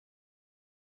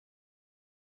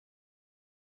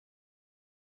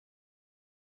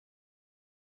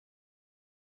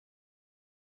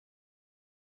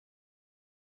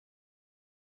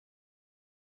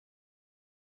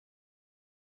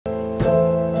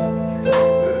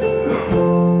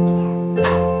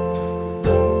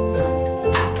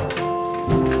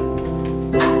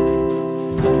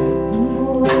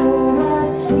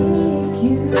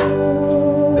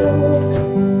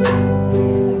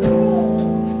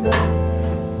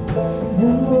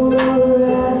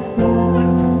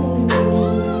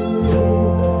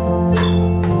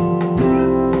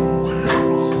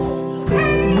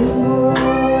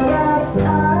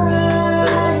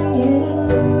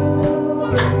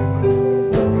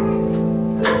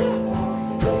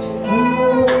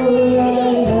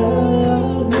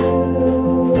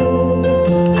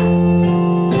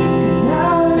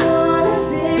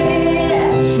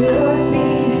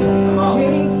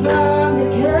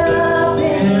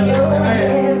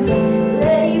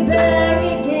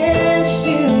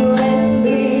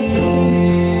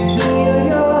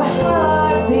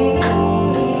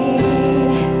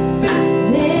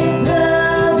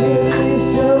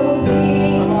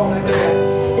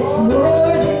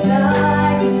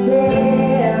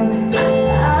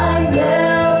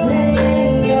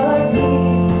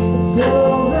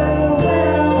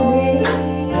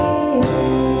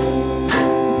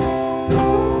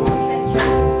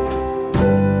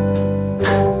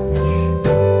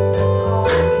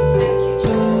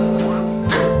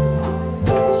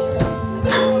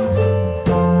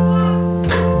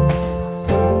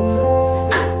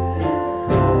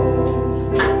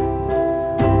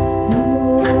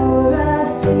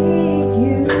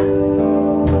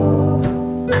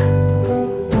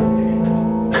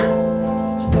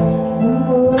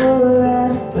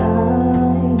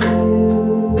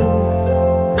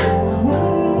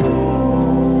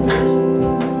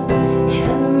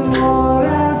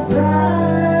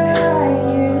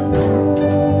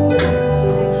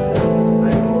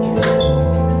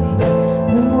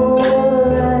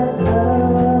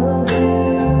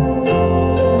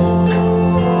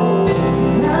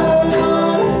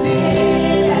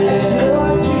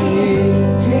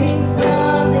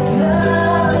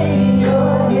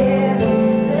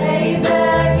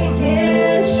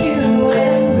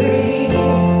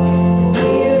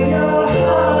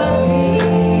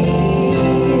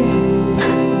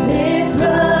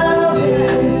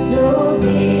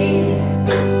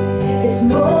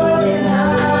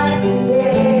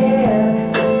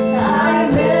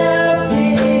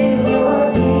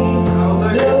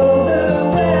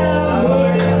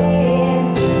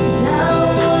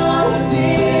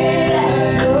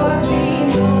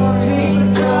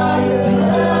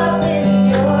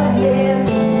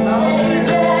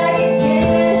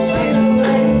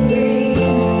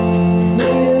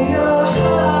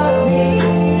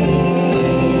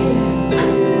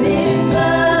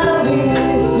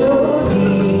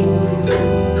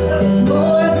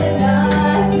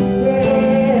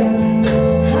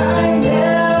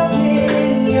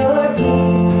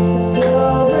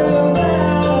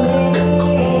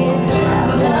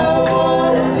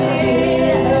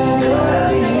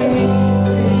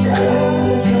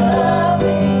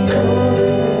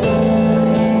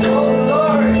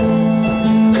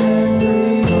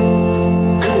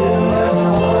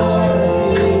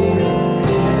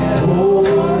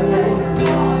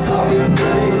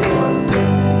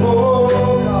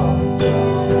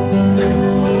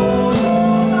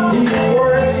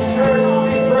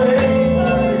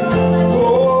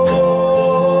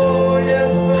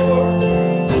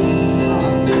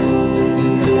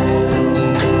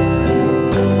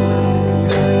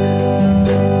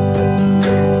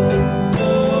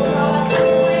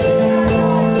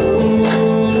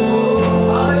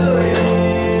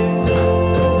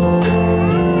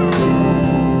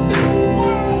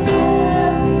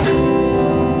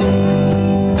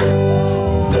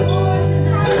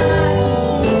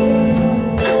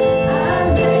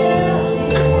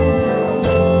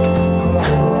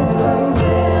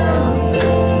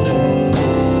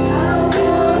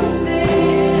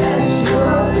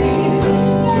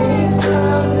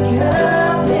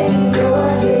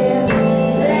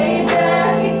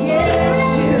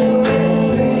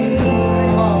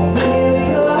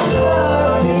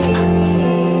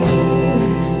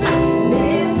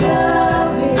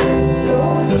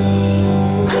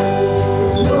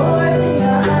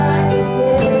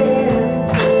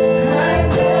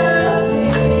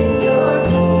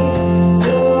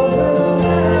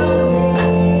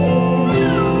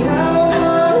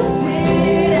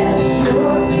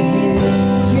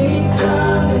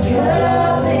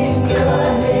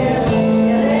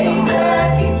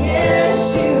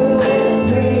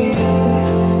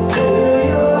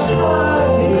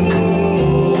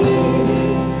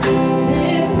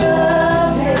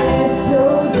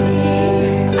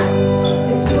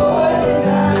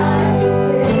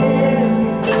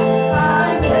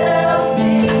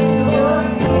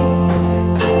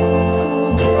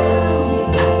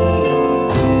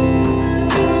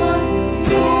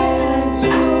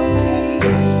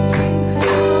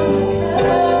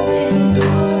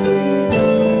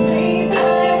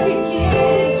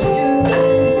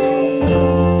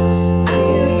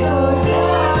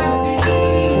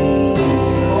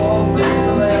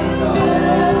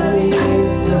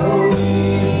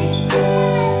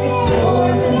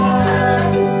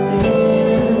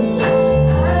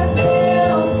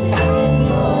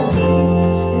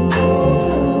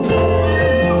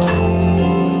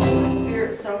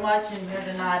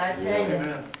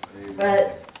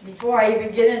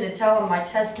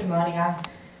testimony.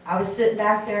 I was sitting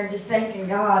back there and just thanking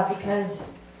God, because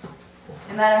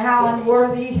no matter how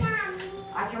unworthy,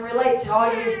 I can relate to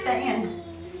all you're saying.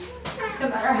 No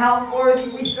matter how unworthy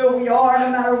we feel we are, no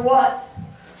matter what,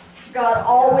 God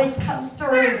always comes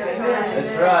through. That's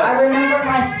right. I remember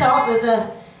myself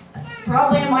as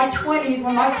probably in my 20s,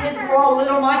 when my kids were all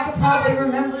little. Micah probably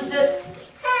remembers it.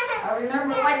 I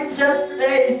remember like it's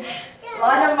yesterday,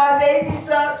 lining my babies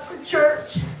up for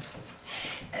church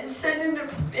and sitting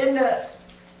in the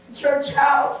church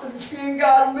house and seeing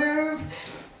God move.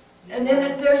 And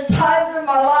then there's times in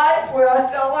my life where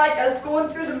I felt like I was going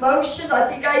through the motions. I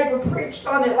think I even preached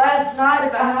on it last night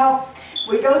about how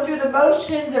we go through the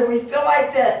motions and we feel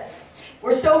like that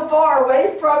we're so far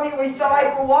away from Him. We feel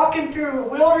like we're walking through a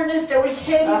wilderness that we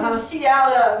can't even see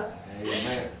out of.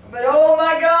 Amen. But oh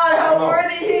my God, how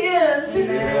worthy He is.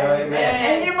 Amen.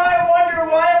 And you might wonder,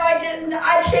 why am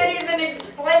I can't even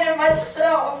explain it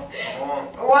myself.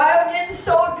 Why I'm getting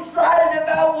so excited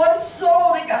about one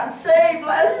soul that got saved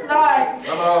last night.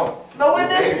 Come on. But when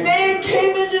this man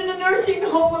came into the nursing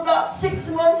home about 6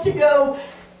 months ago,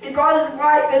 he brought his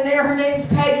wife in there. Her name's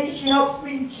Peggy. She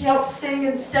helps sing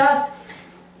and stuff.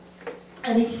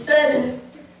 And he says,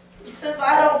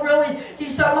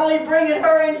 I'm only bringing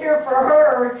her in here for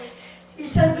her. He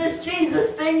says, this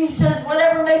Jesus thing, he says,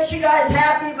 whatever makes you guys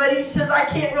happy, but he says, I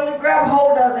can't really grab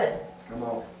hold of it. Come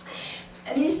on.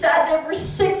 And he sat there for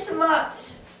 6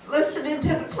 months, listening to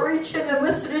the preaching and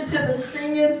listening to the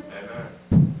singing.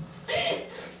 Amen.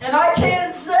 And I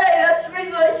can't say, that's the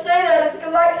reason I say that, is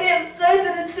because I can't say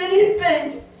that it's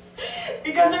anything.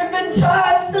 Because there have been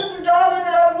times, Sister Donna,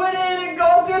 that I went in and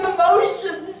gone through the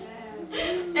motions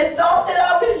and thought that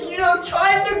I was,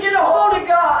 trying to get a hold of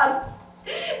God,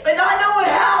 but not knowing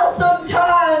how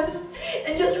sometimes,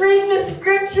 and just reading the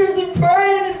scriptures and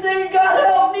praying and saying, God,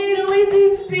 help me to lead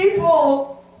these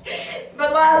people.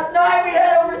 But last night we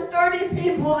had over 30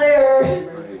 people there,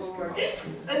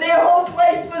 and their whole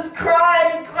place was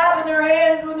crying and clapping their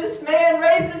hands when this man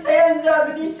raised his hands up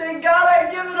and he said, God, I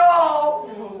give it all.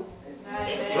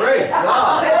 Praise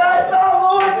God. And I thought,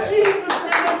 Lord Jesus,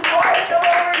 and his wife come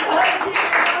over and hugged him.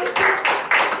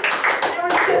 It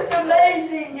was just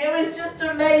amazing. It was just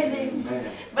amazing.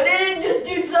 But it didn't just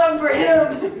do something for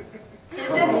him. It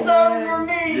did something for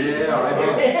me. Yeah,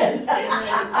 amen.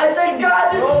 I said,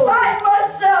 God, despite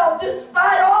myself,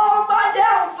 despite all my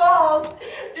downfalls,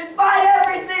 despite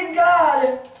everything,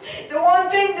 God, the one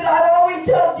thing that I've always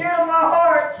held dear to my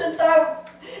heart since I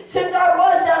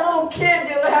was that little kid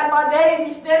that had my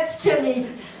babies next to me,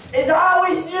 is I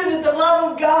always knew that the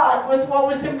love of God was what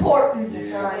was important.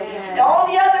 Yeah. All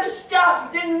the other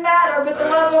stuff didn't matter, but the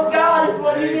love of God is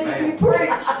what needed to be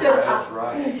preached. That's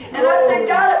right. And I said,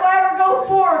 God, if I ever go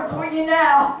forward for you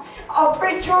now, I'll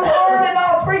preach your word and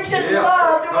I'll preach it in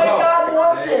love the way God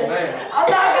wants it.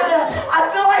 I'm not going to, I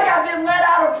feel like I've been let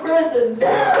out of prison.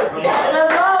 And the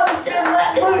love has been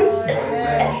let loose.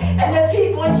 And the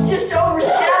people, it's just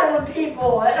overshadowing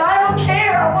people. And I don't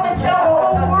care. I want to tell the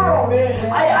whole world.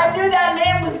 I knew that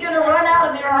man was going to run out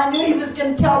of there. I knew he was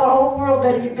going to tell the whole world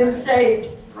that he'd been saved.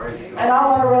 And I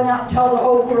want to run out and tell the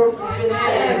whole world he's been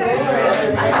saved.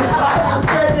 The Bible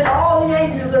says that all the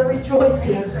angels are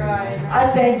rejoicing. I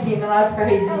thank Him and I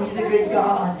praise Him. He's a good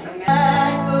God.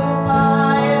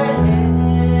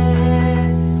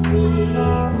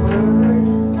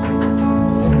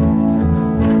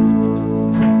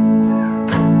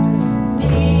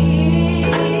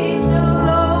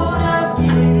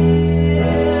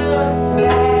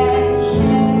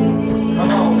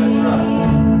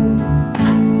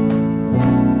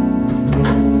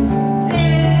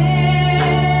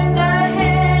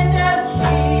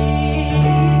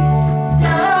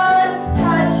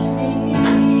 Touch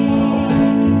me.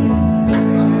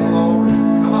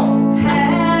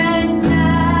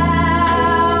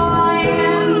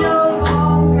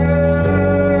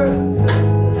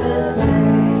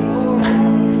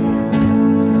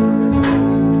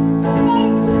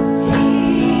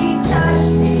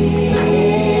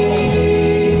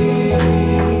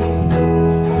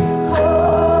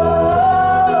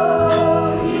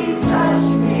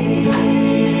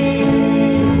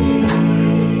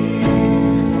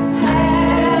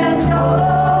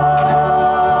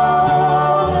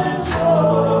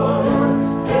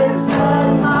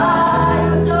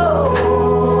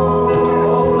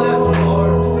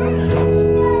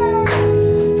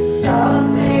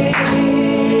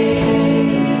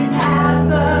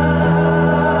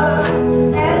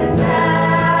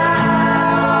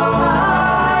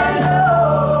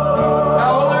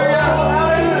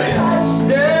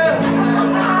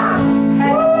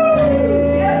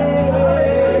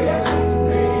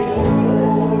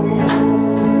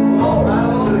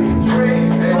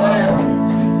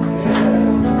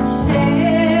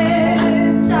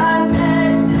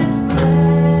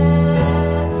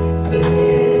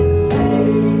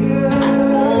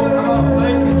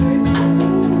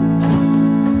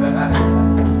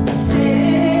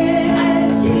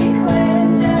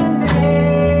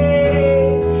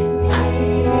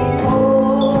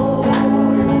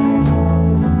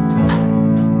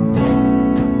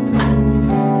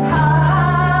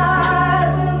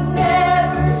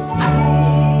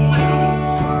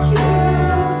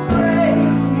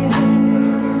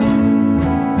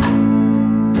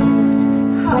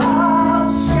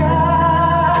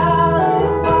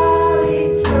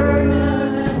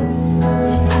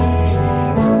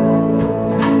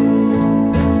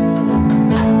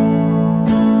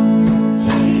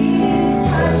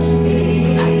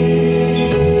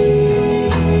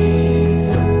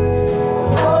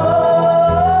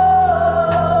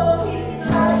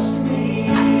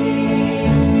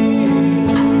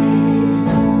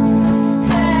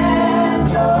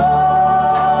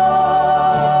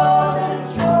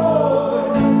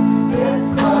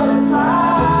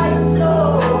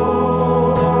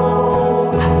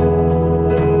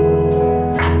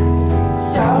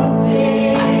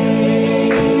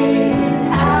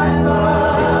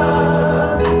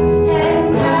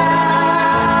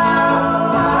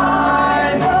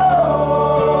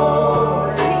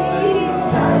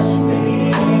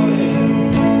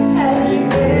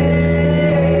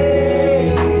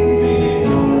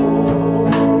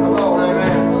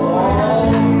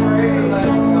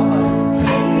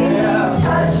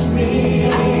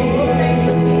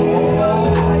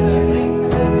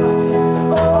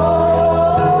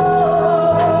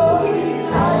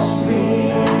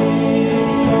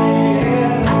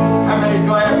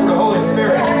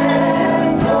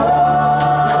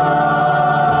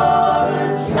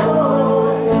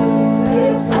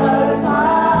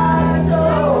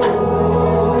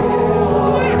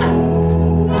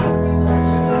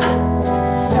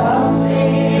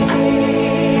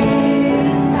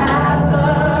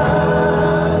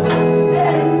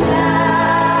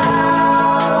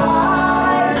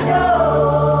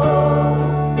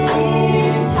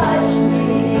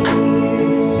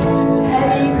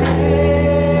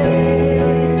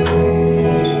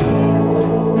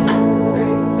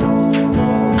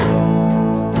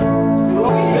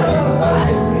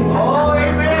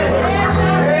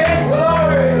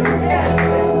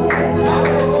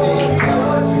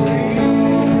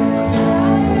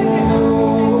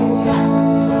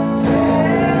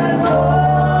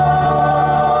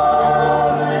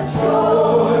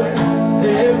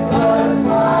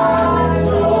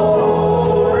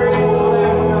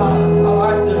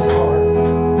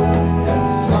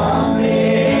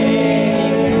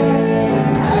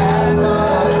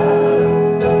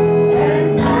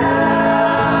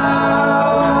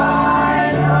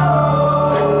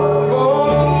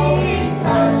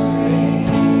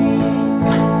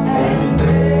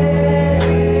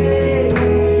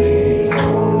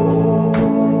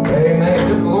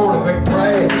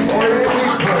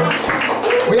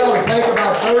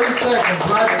 30 seconds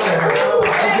right there.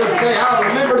 And just say, I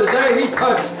remember the day He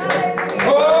touched me.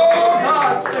 Oh,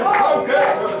 God's been so good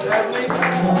to us, hasn't He?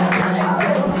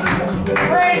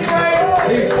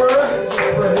 He's worthy to be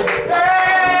praised.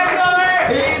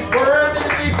 He's worthy to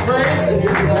be praised in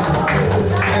His life.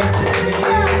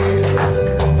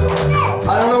 I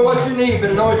don't know what you need, but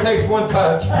it only takes one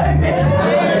touch.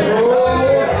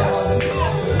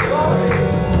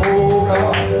 Oh,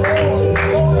 God.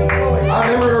 I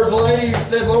remember there was a lady who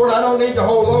said, Lord, I don't need the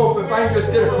whole loaf if I can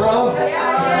just get a crumb.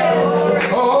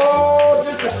 Oh,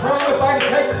 just a crumb if I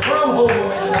can take a crumb home with me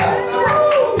tonight.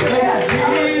 Thank you,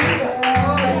 Jesus.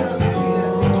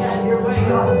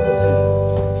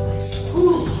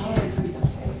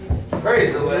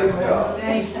 Praise the Lamb of God.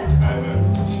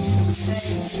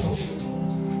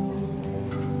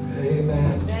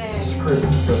 Amen. Sister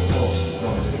Kristen's got some more she's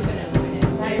going to do.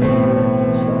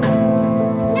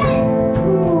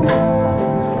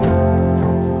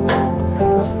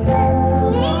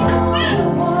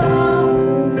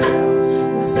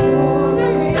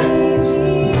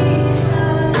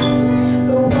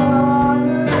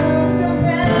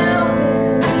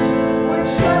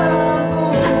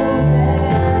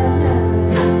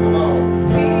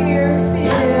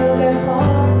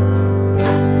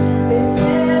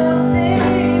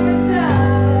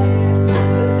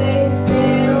 They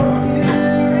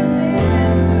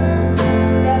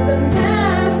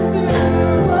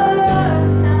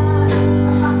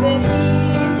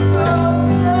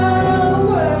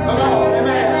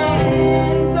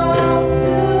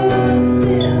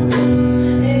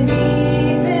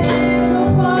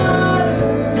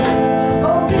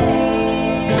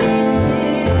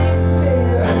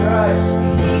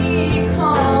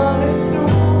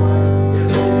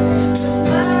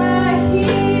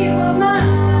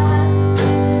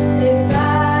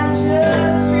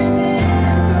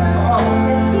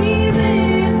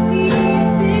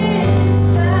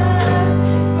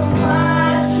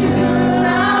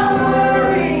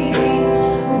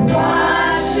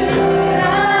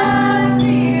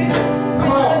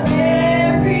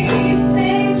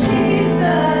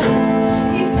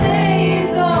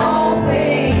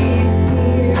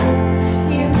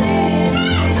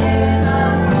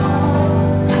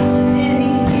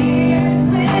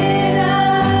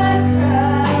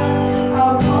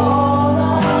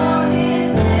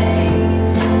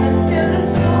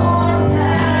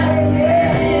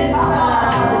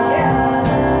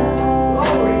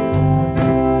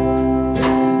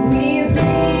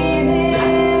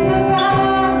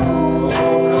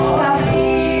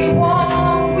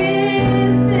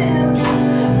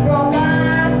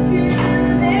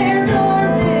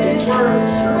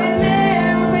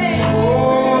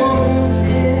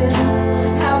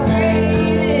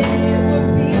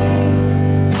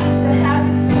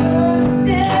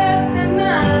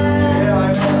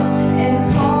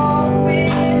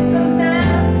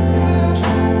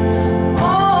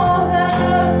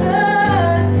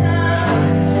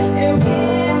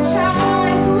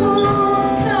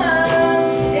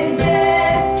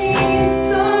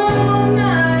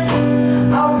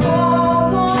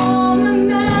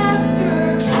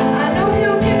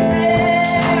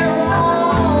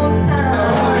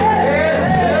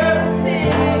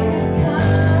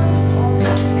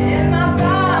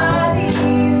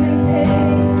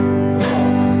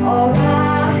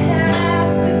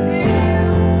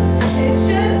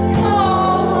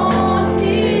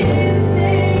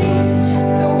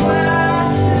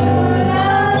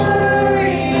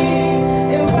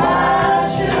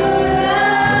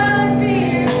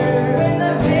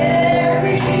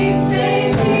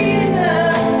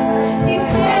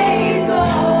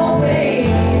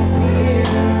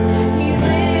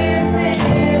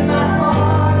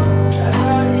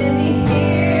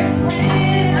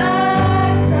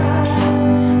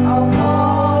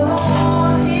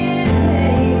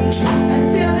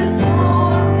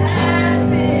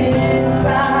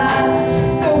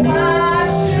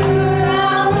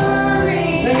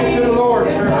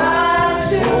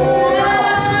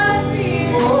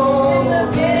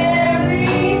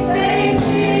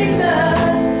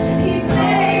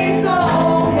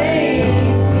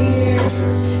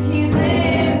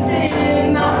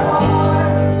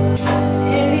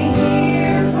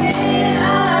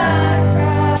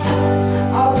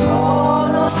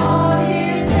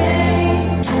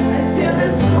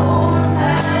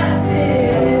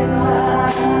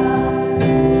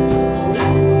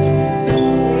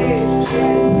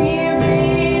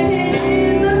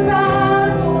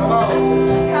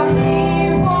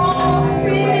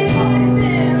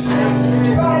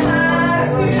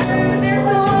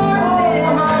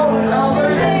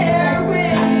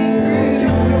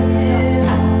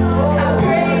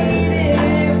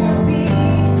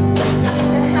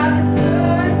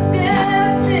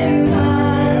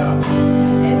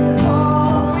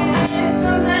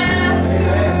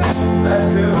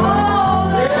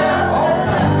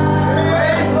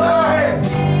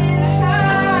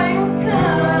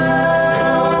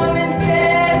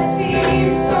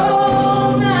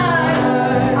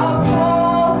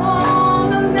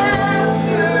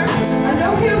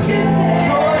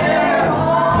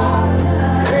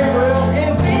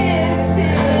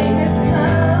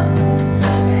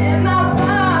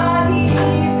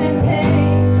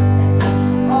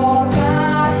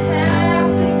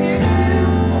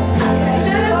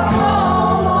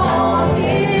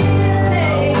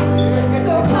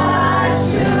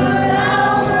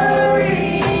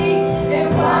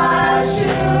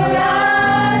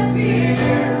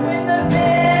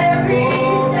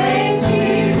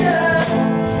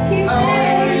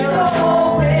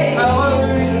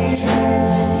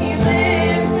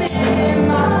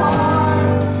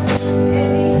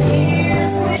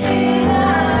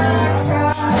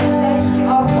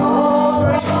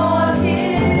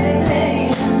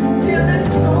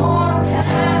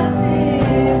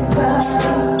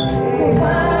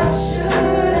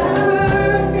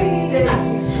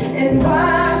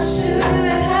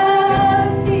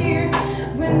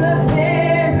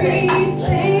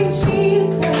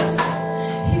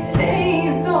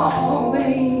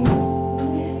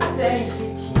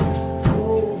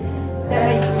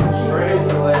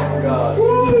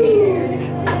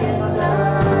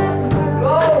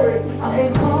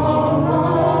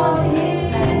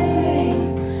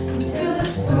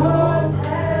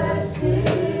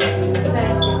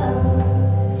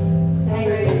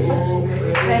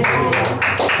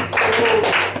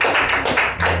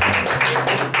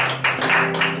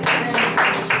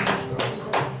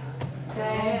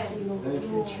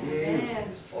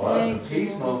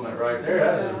moment right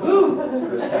there. Woo!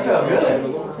 That felt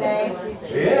good. Thank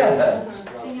you. Yeah.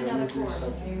 Sing another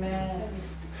chorus. Amen.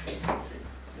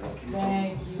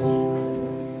 Thank you.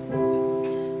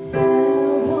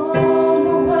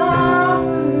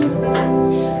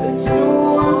 The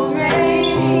storms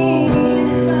raging,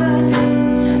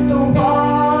 the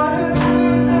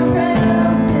waters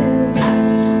around them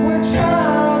were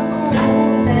troubled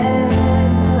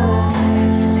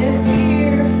and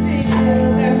fear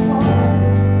filled their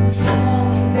hearts.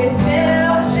 They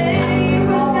felt they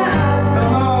would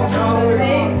die, but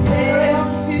they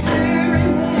failed to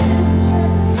remember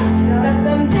that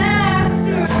the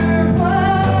Master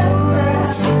was there.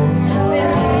 When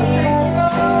He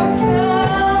spoke the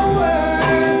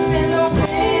words and the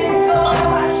winds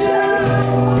shook,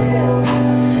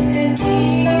 and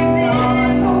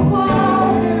even the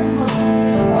waters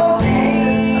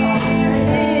obeyed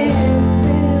His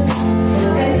will,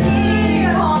 and He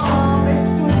calmed their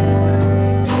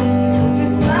storms,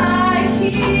 just like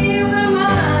He will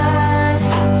mine.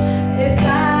 If I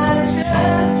just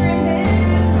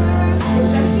remember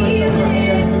that He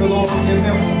lives the Lord, give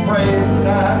Him some praise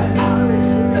tonight.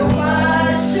 so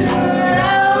why should I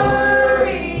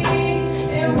worry,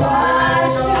 and why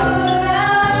should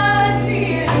I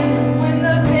fear, when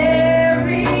the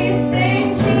very same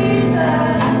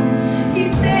Jesus, He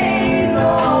stays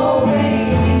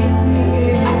always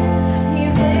near. He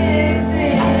lives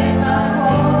in my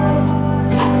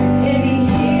heart, and He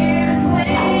hears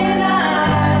when I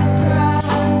cry.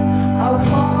 I'll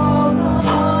call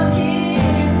on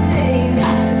His name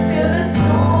until the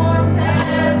storm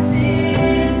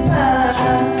passes by.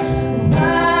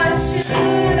 Why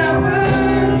should I worry?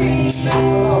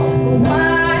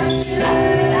 Why should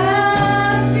I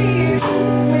fear,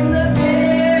 when the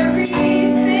very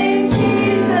same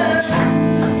Jesus,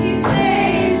 He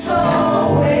stays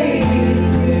always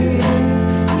near?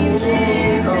 He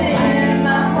lives in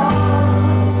my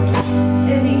heart,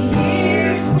 and He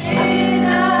hears when I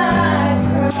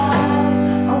cry.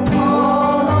 I'll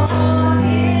call on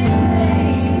His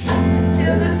name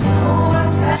until the storm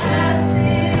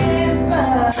passes by.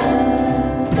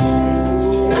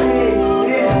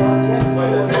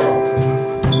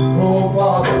 Oh,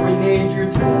 Father, we need you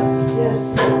tonight. Yes.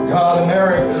 God,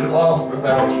 America is lost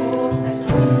without you.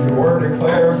 Your word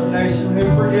declares a nation who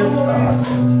forgets God.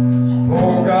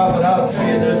 Oh, God, but I'll tell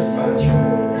you this much.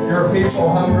 Your people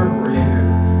hunger for you.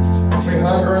 We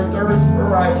hunger and thirst for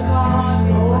righteousness.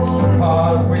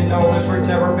 God, we know that we've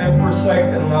never been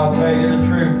forsaken, and I'll tell you the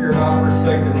truth, you're not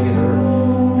forsaken either.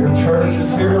 Your church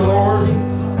is here, Lord.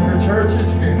 Your church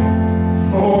is here.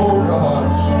 Oh, God,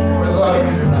 we love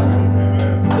you tonight.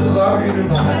 We love you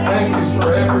tonight. Thank you for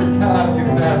every time you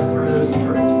pass through this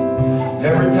church.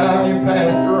 Every time you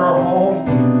pass through our homes.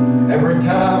 Every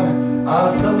time I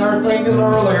was sitting there thinking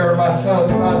earlier, my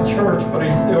son's not in church, but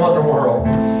he's still in the world.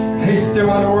 He's still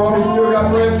in the world. He's still got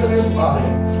breath in his body.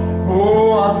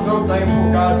 Oh, I'm so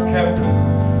thankful God's kept him.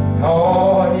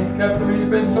 Oh, He's kept him. He's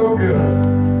been so good.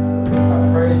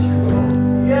 I praise you,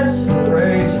 Lord. Yes.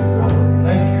 Praise you, Lord.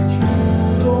 Thank you,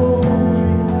 Jesus.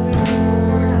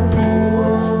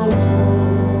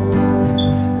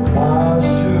 Why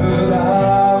should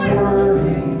I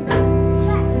worry?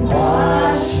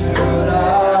 Why should I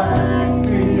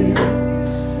fear?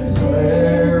 This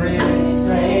very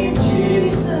same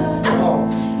Jesus,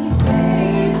 He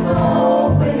stays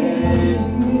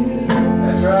always near.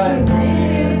 That's right. He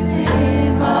lives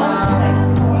in my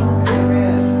heart.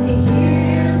 He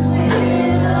hears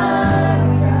when I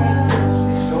cry.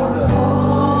 I'll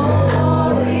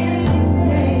call His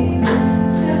name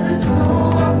till the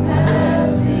storm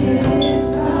passes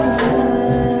by.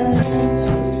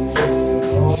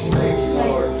 Oh, thank you,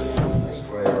 Lord. That's the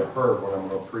way I heard what I'm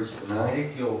going to preach tonight.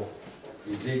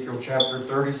 Ezekiel chapter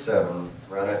 37,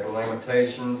 right after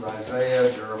Lamentations,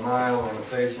 Isaiah, Jeremiah,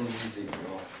 Lamentations,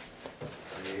 Ezekiel.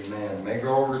 Amen. May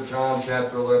go over to John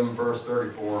chapter 11, verse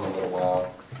 34 in a little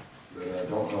while, but I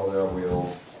don't know that I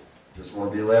will. Just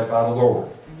want to be led by the Lord.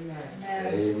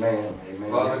 Amen.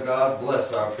 Amen. Father God,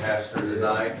 bless our pastor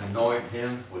tonight and anoint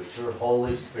him with your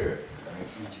Holy Spirit. Thank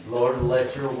you, Jesus. Lord,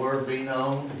 let your word be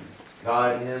known.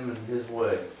 Guide him in his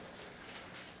way.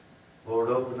 Lord,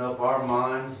 open up our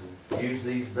minds and use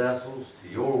these vessels to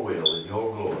your will and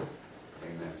your glory.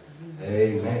 Amen.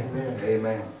 Amen.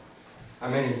 Amen. How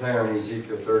many's there in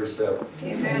Ezekiel 37?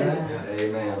 Amen.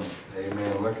 Amen.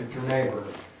 Amen. Look at your neighbor.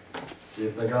 See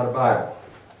if they got a Bible.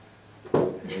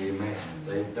 Amen.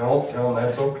 They don't, tell them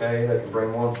that's okay. They can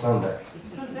bring one Sunday.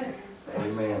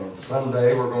 Amen. And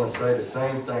Sunday we're going to say the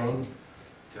same thing.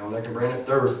 Tell them they can bring it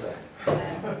Thursday.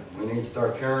 We need to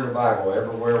start carrying the Bible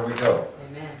everywhere we go.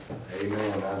 Amen.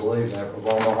 Amen. I believe that with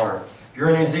all my heart. If you're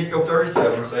in Ezekiel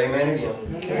 37, say amen again.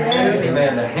 Amen.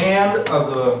 Amen. The hand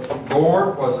of the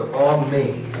Lord was upon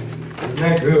me. Isn't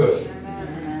that good?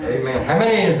 Amen. How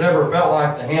many has ever felt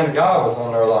like the hand of God was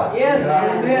on their lives? Yes.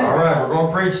 Amen. All right, we're going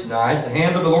to preach tonight. The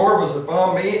hand of the Lord was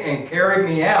upon me and carried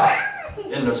me out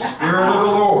in the Spirit of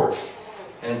the Lord,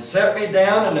 and set me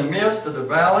down in the midst of the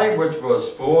valley which was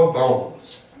full of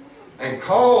bones, and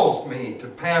caused me to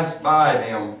pass by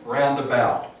them round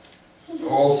about.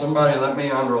 Oh, somebody let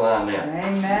me underline that.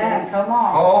 Amen. Come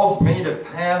on. Caused me to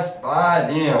pass by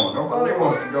them. Nobody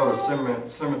wants to go to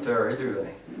cemetery, do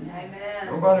they? Amen.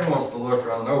 Nobody wants to look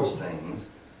on those things.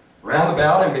 Round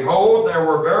about, and behold, there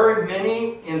were very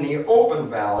many in the open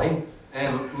valley,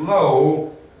 and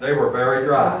lo, they were very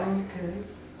dry.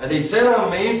 And he said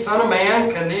unto me, Son of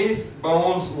man, can these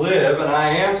bones live? And I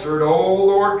answered, O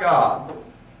Lord God,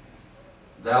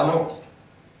 thou knowest.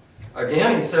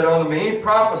 Again he said unto me,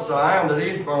 Prophesy unto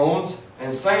these bones,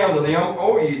 and say unto them,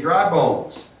 O ye dry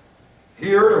bones,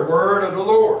 hear the word of the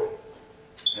Lord.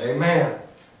 Amen.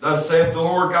 Thus saith the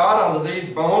Lord God unto these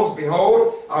bones,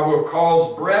 Behold, I will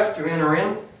cause breath to enter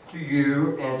into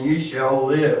you, and ye shall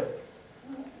live.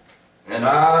 And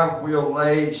I will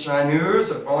lay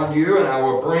sinews upon you, and I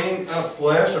will bring up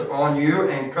flesh upon you,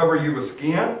 and cover you with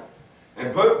skin,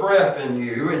 and put breath in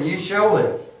you, and ye shall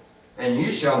live. And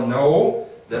ye shall know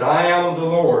that I am the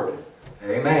Lord.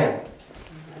 Amen.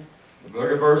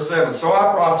 Look at verse 7. So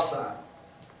I prophesied,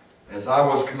 as I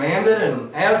was commanded,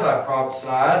 and as I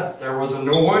prophesied, there was a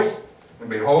noise, and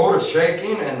behold, a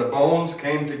shaking, and the bones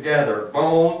came together,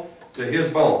 bone to his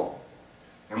bone.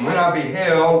 And when I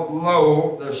beheld,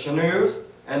 lo, the sinews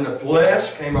and the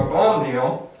flesh came upon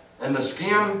them, and the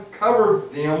skin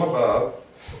covered them above,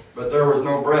 but there was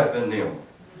no breath in them.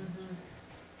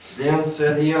 Then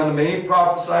said he unto me,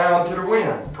 Prophesy unto the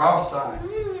wind,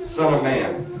 prophesy, Son of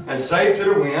man, and say to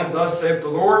the wind, Thus saith the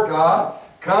Lord God,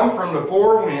 Come from the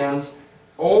four winds,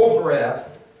 O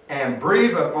breath, and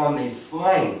breathe upon these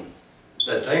slain,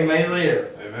 that they may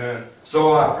live. Amen.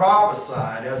 So I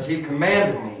prophesied as he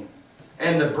commanded me,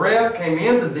 and the breath came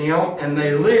into them, and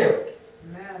they lived,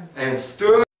 and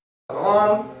stood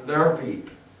on their feet,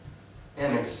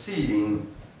 an exceeding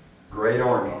great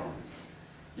army.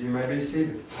 You may be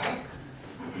seated.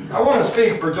 I want to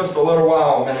speak for just a little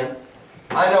while, a minute.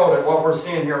 I know that what we're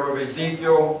seeing here with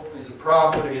Ezekiel, he's a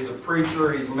prophet, he's a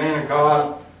preacher, he's a man of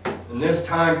God. In this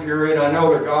time period, I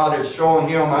know that God is showing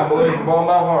him, I believe with all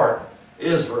my heart,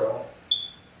 Israel.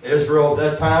 Israel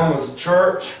at that time was a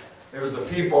church. It was the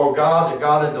people of God that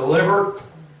God had delivered.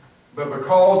 But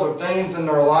because of things in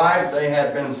their life, they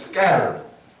had been scattered.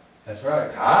 That's right.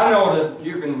 I know that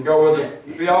you can go with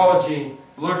the theology,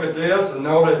 look at this, and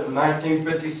know that in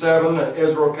 1957 that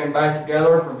Israel came back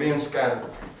together from being scattered.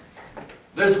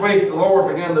 This week the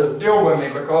Lord began to deal with me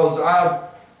because I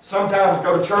sometimes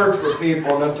go to church with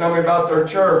people and they'll tell me about their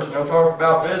church, and they'll talk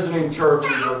about visiting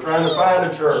churches or trying to find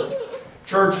a church.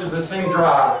 Churches that seem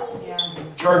dry.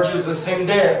 Churches that seem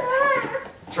dead.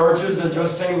 Churches that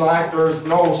just seem like there's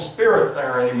no spirit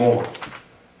there anymore.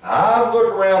 I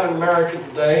look around in America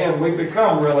today and we've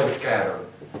become really scattered.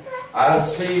 I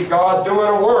see God doing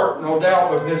a work, no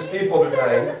doubt, with His people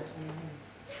today.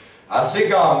 I see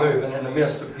God moving in the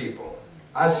midst of people.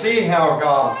 I see how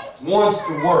God wants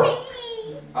to work.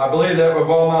 I believe that with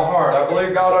all my heart. I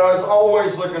believe God is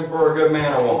always looking for a good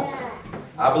man or woman.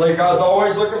 I believe God's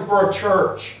always looking for a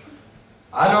church.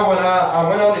 I know when I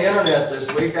went on the internet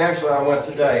this week, actually I went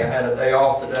today, I had a day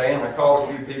off today, and I called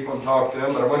a few people and talked to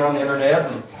them, but I went on the internet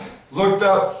and looked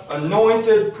up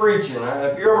anointed preaching.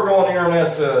 If you ever go on the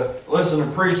internet to listen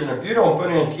to preaching, if you don't put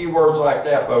in keywords like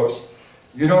that, folks,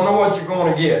 you don't know what you're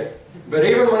going to get. But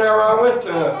even whenever I went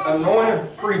to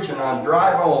anointed preaching on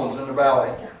dry bones in the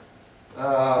valley,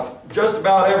 just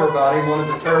about everybody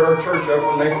wanted to tear their church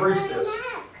up when they preached this.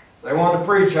 They wanted to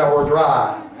preach how we're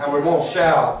dry, how we won't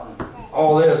shout, and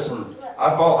all this. And I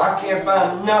thought, I can't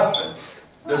find nothing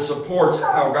that supports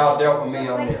how God dealt with me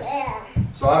on this.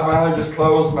 So I finally just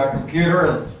closed my computer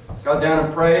and got down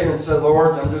and prayed and said,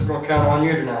 Lord, I'm just going to count on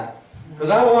you tonight. Because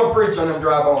I don't want to preach on them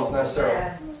dry bones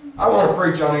necessarily. I want to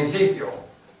preach on Ezekiel.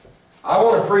 I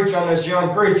want to preach on this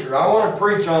young preacher. I want to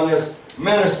preach on this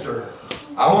minister.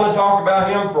 I want to talk about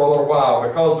him for a little while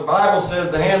because the Bible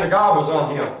says the hand of God was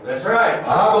on him. That's right.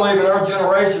 I believe in our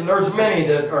generation there's many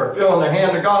that are feeling the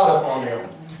hand of God upon them.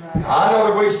 I know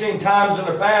that we've seen times in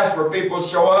the past where people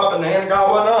show up and the hand of God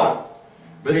wasn't on them.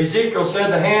 But Ezekiel said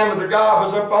the hand of the God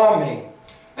was upon me.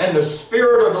 And the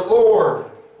Spirit of the Lord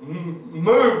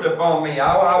moved upon me.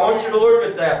 I want you to look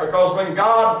at that because when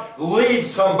God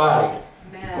leads somebody,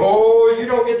 oh, you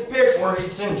don't get to pick pick where He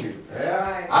sends you.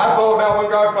 Yeah. I thought about when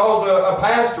God calls a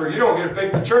pastor, you don't get to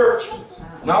pick the church.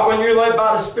 Not when you're led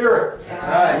by the Spirit. That's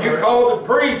right. When you're called to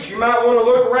preach, you might want to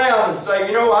look around and say,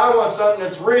 you know, I want something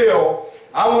that's real.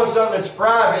 I want something that's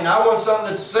thriving. I want something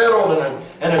that's settled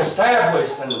and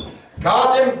established. And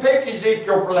God didn't pick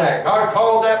Ezekiel for that. God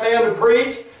called that man to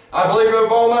preach. I believe it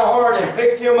with all my heart, and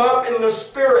picked him up in the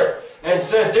Spirit and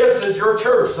said, this is your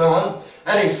church, son.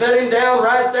 And He set him down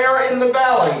right there in the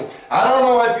valley. I don't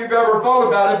know if you've ever thought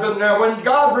about it, but now when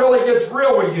God really gets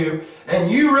real with you, and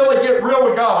you really get real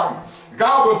with God,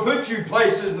 God will put you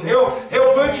places, and He'll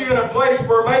put you in a place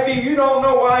where maybe you don't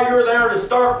know why you're there to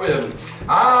start with.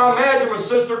 I imagine with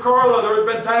Sister Carla,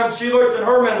 there's been times she looked at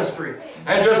her ministry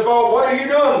and just thought, what are you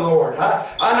doing, Lord?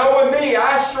 I know with me,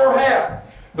 I sure have.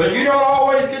 But you don't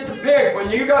always get to pick. When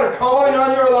you got a calling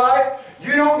on your life,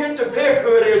 you don't get to pick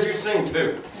who it is you sing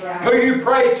to, who you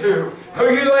pray to, who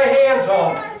you lay hands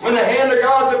on. When the hand of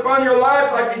God's upon your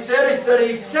life, like He said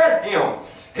He set him.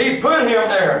 He put him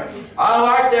there. I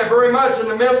like that very much. In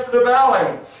the midst of the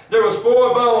valley, there was full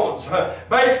of bones.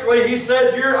 Basically, He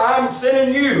said, I'm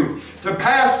sending you to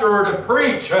pastor or to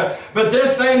preach, but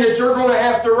this thing that you're going to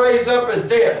have to raise up is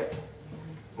dead.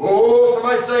 Oh,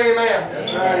 somebody say amen.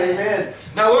 That's right, amen.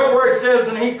 Now look where it says,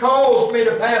 and He calls me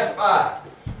to pass by.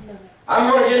 I'm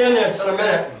going to get in this in a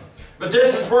minute. But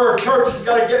this is where a church has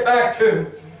got to get back to.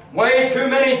 Way too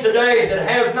many today that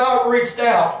has not reached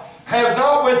out, has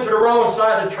not went to the wrong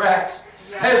side of the tracks,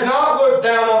 has not looked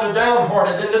down on the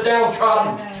downhearted and the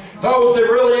downtrodden. Those that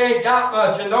really ain't got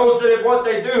much, and those that what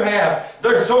they do have,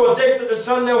 they're so addicted to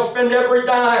something they'll spend every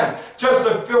dime just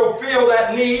to fulfill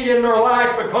that need in their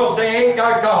life because they ain't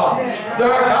got God.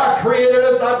 God created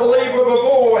us, I believe, with a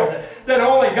void that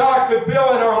only God could fill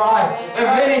in our life. And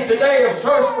many today have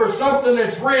searched for something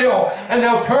that's real, and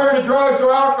they'll turn to drugs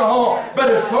or alcohol, but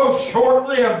it's so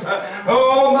short-lived.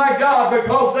 Oh my God,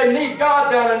 because they need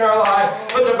God down in their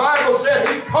life. But the Bible said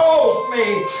He calls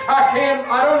me.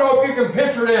 I don't know if you can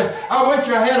picture this. I wish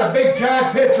I had a big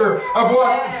giant picture of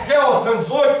what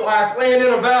skeletons looked like laying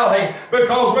in a valley,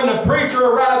 because when the preacher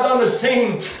arrived on the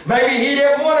scene, maybe he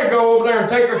didn't want to go over there and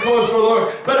take a closer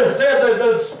look, but it said that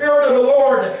the Spirit of the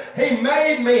Lord, He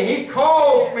made me. He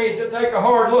calls me to take a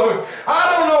hard look. I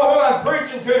don't know who I'm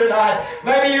preaching to tonight.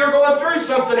 Maybe you're going through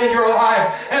something in your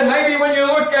life, and maybe when you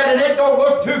look at it, it don't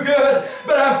look too good,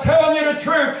 but I'm telling you the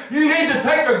truth. You need to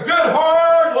take a good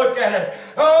hard look at it.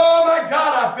 Oh my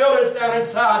God, I feel this down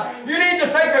inside. You need to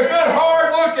take a good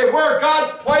hard look at where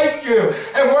God's placed you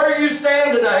and where you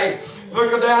stand today.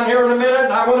 Look down here in a minute,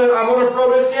 and I want to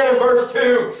throw this in verse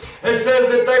 2. It says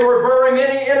that they were very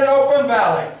many in an open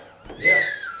valley. Yeah.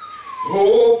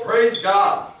 Oh, praise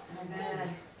God. Amen.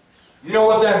 You know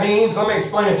what that means? Let me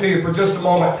explain it to you for just a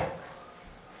moment.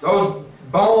 Those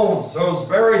bones, those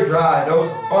very dry,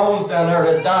 those bones down there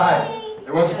that died,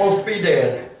 they weren't supposed to be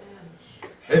dead.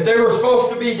 If they were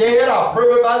supposed to be dead, I'll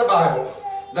prove it by the Bible.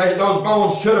 Those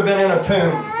bones should have been in a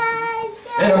tomb.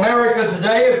 In America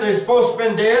today, if they're supposed to have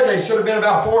been dead, they should have been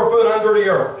about 4 foot under the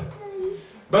earth.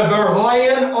 But they're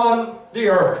laying on the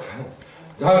earth.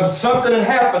 Something had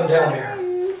happened down there.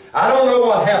 I don't know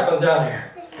what happened down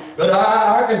there, but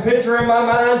I can picture in my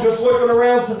mind just looking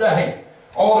around today,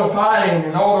 all the fighting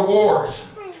and all the wars.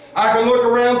 I can look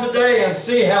around today and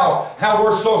see how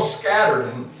we're so scattered.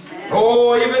 And,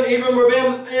 even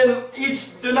within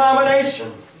each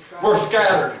denomination, we're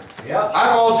scattered. Yep. I'm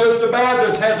all just a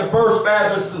Baptist, had the First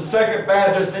Baptist and Second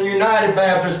Baptist and United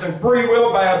Baptist and Free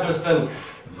Will Baptist and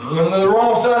the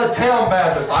wrong side of town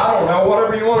Baptist. I don't know,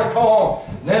 whatever you want to call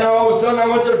them. Then all of a sudden I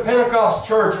went to the Pentecost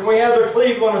church, and we have the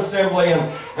Cleveland Assembly,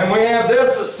 and we have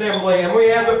this assembly, and we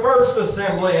have the First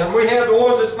Assembly, and we have the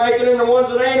ones that's making it and the ones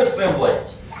that ain't assembly.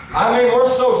 I mean, we're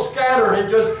so scattered,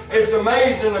 it's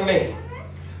amazing to me.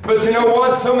 But you know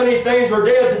what? So many things are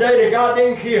dead today that God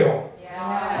didn't kill.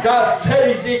 God set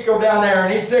Ezekiel down there,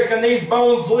 and He said, can these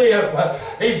bones live?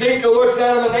 Ezekiel looks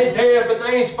at them and they dead, but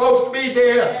they ain't supposed to be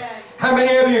dead. How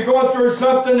many of you are going through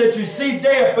something that you see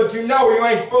death, but you know you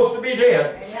ain't supposed to be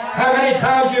dead? How many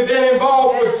times you've been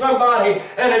involved with somebody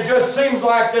and it just seems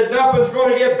like that nothing's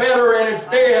going to get better and it's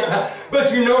dead,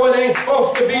 but you know it ain't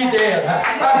supposed to be dead?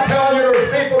 I'm telling you, there's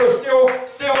people that are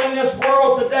still in this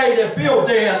world today that feel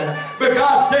dead, but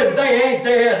God says they ain't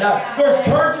dead. There's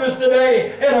churches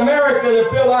today in America that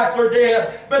feel like they're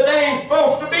dead, but they ain't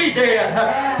supposed to be dead.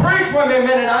 Preach with me a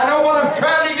minute. I know what I'm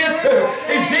trying to get to.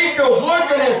 Ezekiel's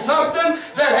looking at something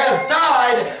that has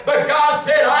died, but God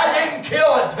said, I didn't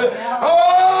kill it.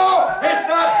 Oh, it's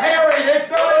not buried.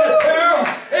 It's not in a tomb.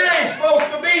 It ain't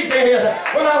supposed to be dead.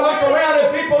 When I look around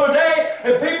at people today,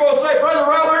 and people say, Brother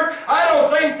Robert, I don't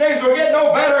think things will get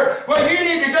no better. Well, you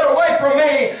need to get away from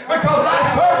me. me because I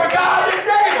serve a God that's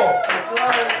able.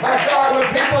 My God, when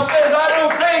people says, I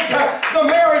don't think the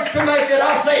marriage can make it,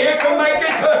 I say it can make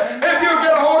it if you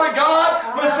get a hold of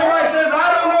God. When somebody says, I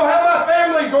don't know how my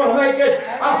family's going to make it,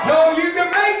 I'm telling you, you can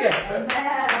make it.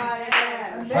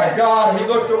 My God, he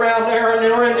looked around there and they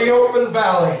were in the open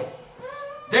valley.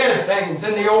 Dead things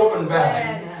in the open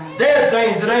valley. Dead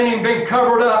things that ain't even been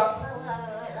covered up.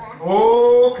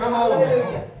 Oh, come on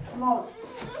now. Come on.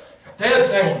 Dead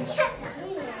things.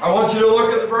 I want you to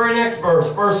look at the very next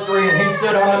verse, verse 3. And he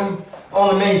said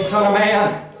unto me, Son of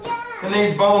man, can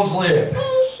these bones live?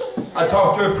 I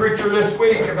talked to a preacher this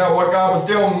week about what God was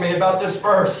dealing with me about this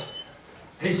verse.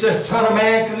 He says, Son of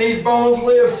man, can these bones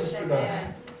live, Sister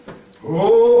Donna?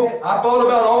 Oh, I thought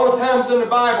about all the times in the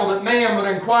Bible that man would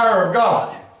inquire of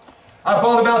God. I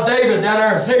thought about David down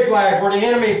there in Ziklag where the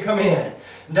enemy come in.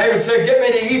 David said, get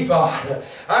me the ephod.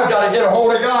 I've got to get a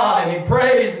hold of God. And he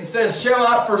prays and says, shall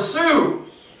I pursue?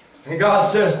 And God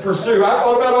says, pursue. I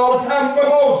thought about all the time with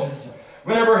Moses.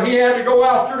 Whenever he had to go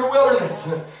out through the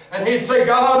wilderness. And he'd say,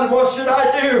 God, what should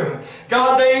I do?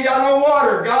 God, they ain't got no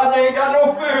water. God, they ain't got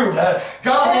no food.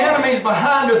 God, the enemy's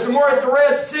behind us and we're at the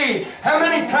Red Sea. How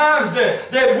many times that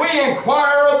we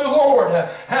inquire of the Lord?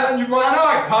 Why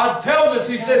not? God tells us,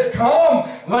 he says, come,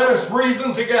 let us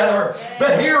reason together.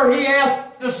 But here he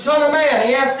asked the Son of Man.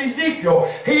 He asked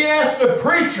Ezekiel. He asked the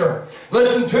preacher.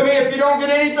 Listen to me if you don't get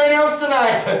anything else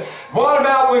tonight. What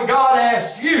about when God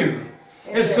asked you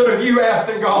instead of you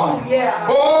asking God? Yeah.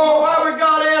 Oh, why would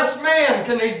God ask man,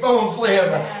 can these bones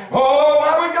live? Oh,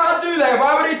 why would God do that?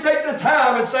 Why would he take the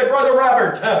time and say, Brother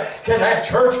Robert, can that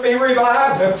church be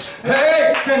revived?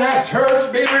 Hey, can that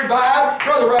church be revived?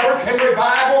 Brother Robert, can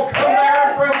revival come there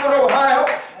in Fremont, Ohio?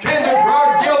 Can the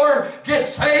drug dealer get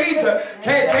saved?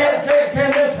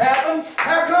 Can this happen?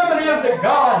 How come it is that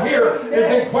God here is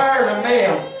inquiring of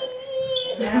man?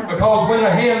 Because when the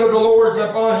hand of the Lord's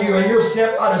upon you and you're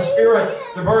sent by the Spirit,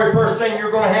 the very first thing you're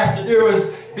going to have to do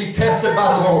is be tested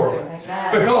by the Lord.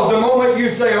 Because the moment you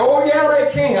say, oh yeah,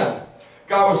 they can,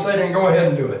 God will say, then go ahead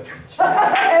and do it.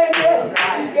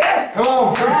 Come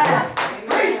on,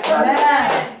 preach.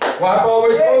 Well, I'm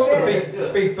always supposed to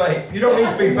speak faith. You don't need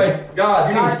to speak faith to God.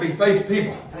 You need to speak faith to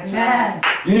people. Amen.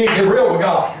 You need to get real with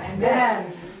God.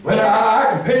 Amen. When I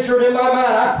can picture it in my mind,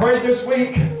 I prayed this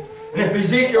week. And if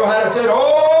Ezekiel had said,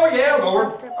 oh yeah,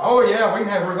 Lord, oh yeah, we can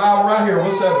have a revival right here.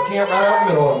 We'll set a tent right out in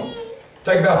the middle of them.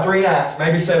 Take about 3 nights,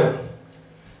 maybe 7.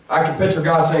 I can picture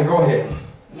God saying, go ahead.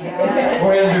 Yeah. Go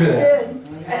ahead and do that.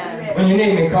 Amen. When you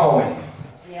need me, call me.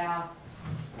 Yeah.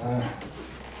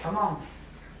 Come on.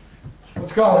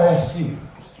 What's God asked you?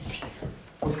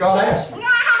 What's God asked you?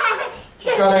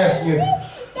 What's God asked you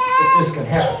if this can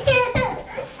happen?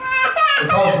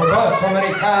 Because with us, so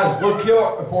many times we'll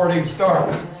kill it before it even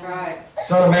starts. That's right.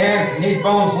 Son of man, can these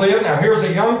bones live? Now here's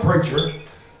a young preacher.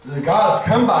 The God's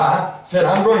come by, said,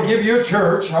 I'm going to give you a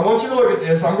church. I want you to look at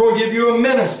this. I'm going to give you a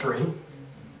ministry.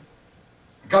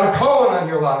 Got a calling on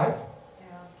your life.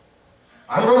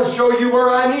 I'm going to show you where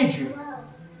I need you.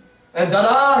 And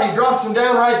ta-da, he drops him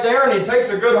down right there and he takes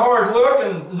a good hard look,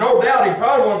 and no doubt he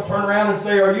probably won't turn around and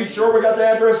say, are you sure we got the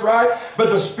address right? But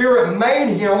the Spirit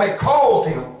made him, it caused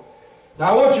him.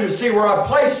 Now I want you to see where I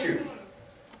placed you.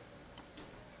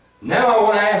 Now I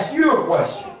want to ask you a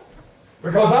question.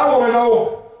 Because I want to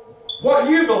know what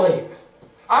you believe.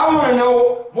 I want to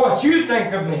know what you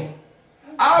think of me.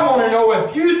 I want to know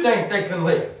if you think they can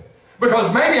live.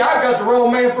 Because maybe I've got the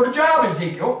wrong man for the job,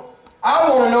 Ezekiel. I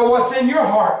want to know what's in your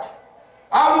heart.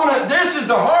 This is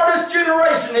the hardest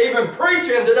generation to even preach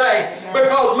in today,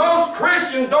 because most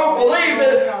Christians don't believe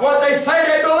what they say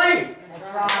they believe. That's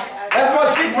right. That's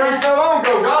what she preached not long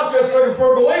ago. God's just looking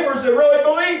for believers that really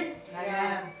believe.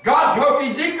 Amen. God took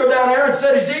Ezekiel down there and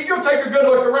said, Ezekiel, take a good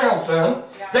look around, son.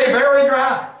 They very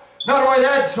dry. Not only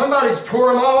that, somebody's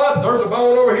tore them all up. There's a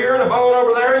bone over here and a bone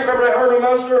over there. You remember that Herman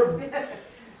Munster?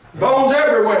 Bones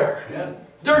everywhere. Yeah.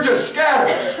 They're just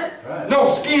scattered. Right. No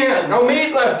skin, no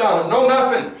meat left on them, no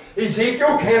nothing.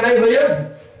 Ezekiel, can they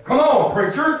live? Come on,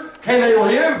 preacher, can they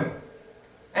live?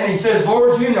 And he says,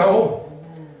 Lord, you know.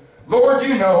 Lord,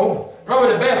 you know.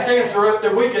 Probably the best answer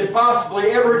that we could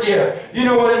possibly ever give. You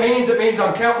know what it means? It means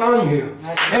I'm counting on you.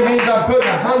 It means I'm putting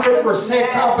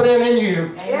 100% confident in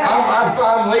you.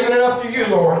 I'm leaving it up to you,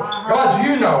 Lord. God,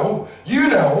 you know. You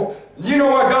know. You know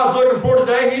what God's looking for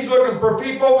today? He's looking for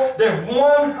people that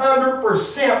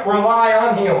 100% rely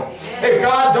on Him. If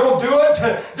God don't do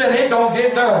it, then it don't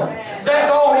get done. That's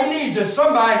all He needs, is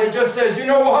somebody that just says, you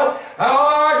know what?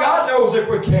 Oh, God knows if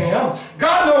we can.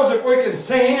 God knows if we can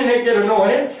sing and it get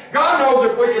anointed. God knows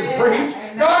if we can preach.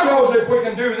 God knows if we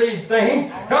can do these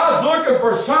things. God's looking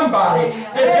for somebody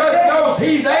that just knows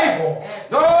He's able.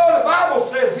 Oh, the Bible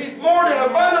says He's more than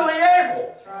abundantly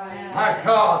able. My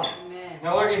God.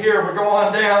 Now look at here. We go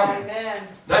on down.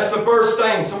 That's the first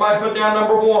thing. Somebody put down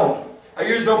number 1. I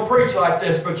usually don't preach like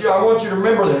this, but I want you to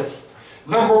remember this.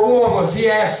 Number 1 was He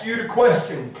asked you the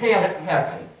question, can it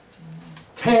happen?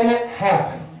 Can it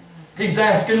happen? He's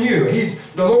asking you.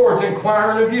 The Lord's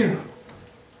inquiring of you.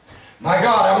 My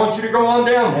God, I want you to go on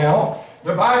down now.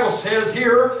 The Bible says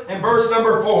here in verse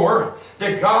number 4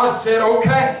 that God said,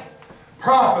 okay,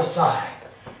 prophesy.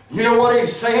 You know what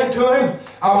He's saying to him?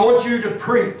 I want you to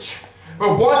preach.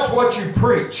 But watch what you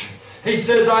preach. He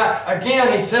says,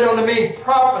 He said unto me,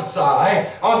 prophesy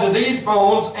unto these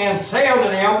bones, and say unto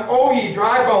them, O ye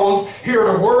dry bones,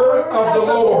 hear the word of the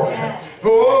Lord.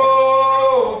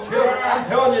 Oh, children, I'm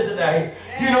telling you today,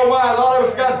 you know why a lot of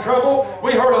us got in trouble?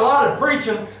 We heard a lot of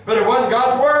preaching, but it wasn't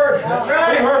God's word. That's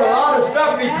right. We heard a lot of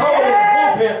stuff be told in the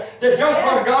pulpit that just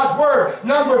wasn't God's word.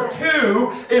 Number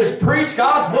 2 is preach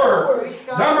God's word.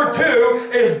 Number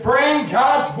 2 is bring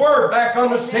God's word back on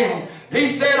the scene. He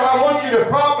said, I want you to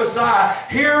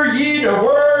prophesy, hear ye the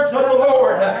words of the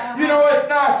Lord. You know, it's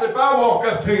nice if I walk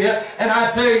up to you and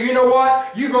I tell you, you know what?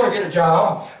 You're going to get a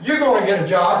job. You're going to get a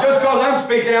job just because I'm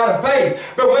speaking out of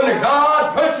faith. But when the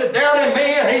God puts it down in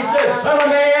me and He says, son of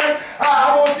man,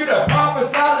 I want you to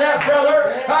prophesy to that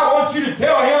brother. I want you to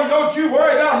tell him, don't you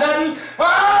worry about nothing.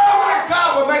 Oh, my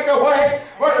God will make a way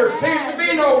where there seems to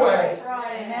be no way.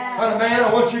 Son of man,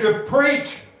 I want you to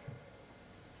preach.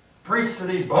 Preach to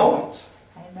these bones.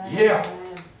 Amen. Yeah.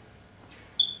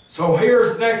 So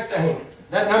here's the next thing.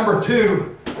 That number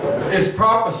 2 is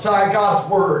prophesy God's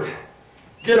word.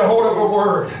 Get a hold of a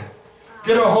word.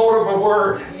 Get a hold of a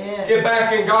word. Yes. Get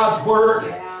back in God's word.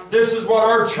 Yeah. This is what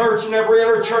our church and every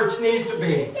other church needs to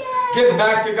be. Getting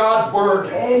back to God's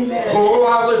word. Amen. Oh,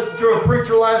 I listened to a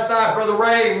preacher last night, Brother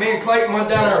Ray. Me and Clayton went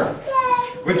down there.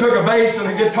 We took a bass and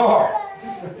a guitar.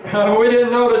 We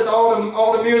didn't know that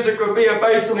all the music would be a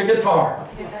bass and a guitar.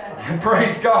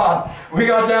 Praise God. We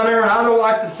got down there, and I don't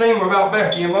like to sing without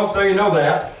Becky, and most of you know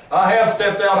that. I have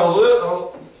stepped out a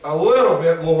little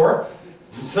bit more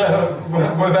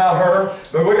without her.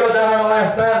 But we got down there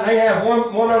last night, and they had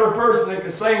one other person that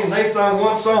could sing, and they sung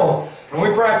one song. And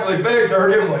we practically begged her,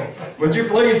 didn't we? Would you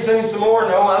please sing some more?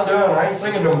 No, I'm done. I ain't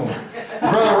singing no more.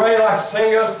 Brother Ray likes to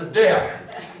sing us to death.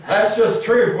 That's just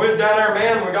true. We went down there,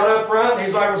 man, we got up front, and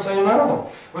he's like, we're singing another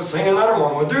one. We're singing another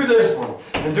one. We'll do this one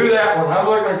and do that one. I'm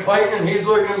looking at Clayton, and he's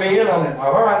looking at me, and I'm like,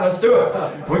 all right, let's do it.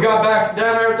 We got back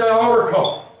down there at the altar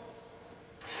call.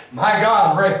 My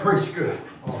God, Ray preached good.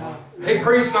 He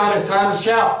preached on his time to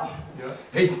shout.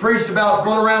 He preached about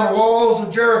going around the walls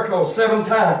of Jericho 7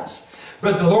 times.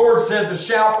 But the Lord said to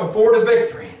shout before the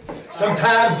victory.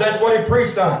 Sometimes that's what he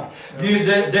preached on.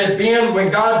 Then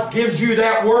when God gives you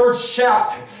that word,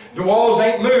 shout. The walls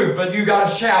ain't moved, but you got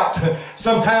to shout.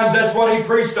 Sometimes that's what he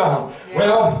preached on. Yeah.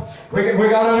 Well, we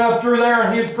got enough through there,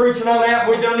 and he's preaching on that, and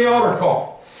we done the altar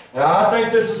call. Now, I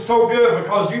think this is so good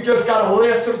because you just got to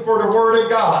listen for the Word of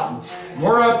God. And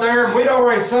we're up there, and we'd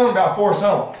already sung about 4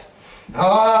 songs.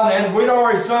 And we'd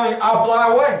already sung I'll Fly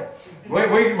Away.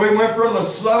 We went from the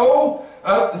slow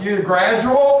up to the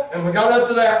gradual, and we got up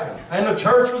to that one. And the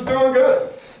church was doing good.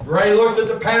 Ray looked at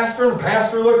the pastor, and the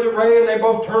pastor looked at Ray, and they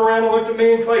both turned around and looked at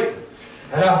me and Clayton.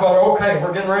 And I thought, okay,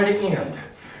 we're getting ready to end.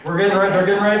 They're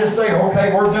getting ready to say,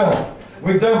 okay, we're done.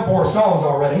 We've done 4 songs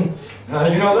already.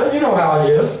 You know how it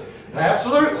is.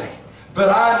 Absolutely. But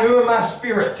I knew in my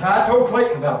spirit, I told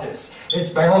Clayton about this. It's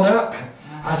bound up.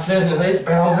 I said it's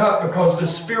bound up because the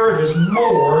Spirit is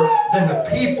more than the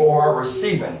people are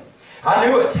receiving. I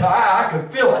knew it. I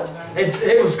could feel it.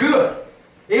 It was good.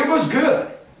 It was good.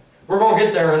 We're going to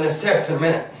get there in this text in a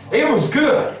minute. It was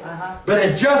good, but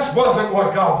it just wasn't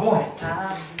what God wanted.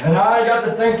 And I got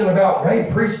to thinking about Ray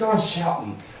preached on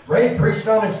shouting. Ray preached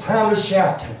on his time to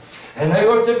shout. And they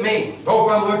looked at me.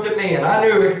 Both of them looked at me, and I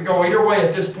knew it could go either way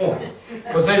at this point.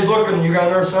 Because they was looking, you got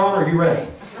another song, or are you ready?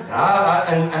 And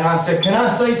I said, can I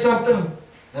say something?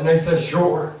 And they said,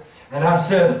 sure. And I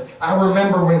said, I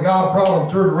remember when God brought them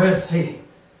through the Red Sea.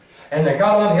 And they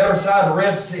got on the other side of the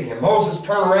Red Sea. And Moses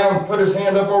turned around and put his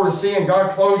hand up over the sea, and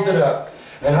God closed it up.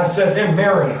 And I said, then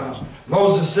Miriam,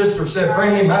 Moses' sister, said,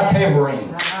 bring me my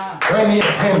tambourine. Bring me a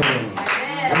tambourine.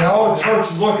 And all the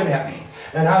church is looking at me.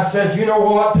 And I said, you know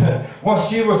what? What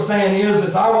she was saying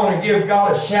is I want to give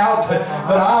God a shout, but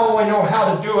I only know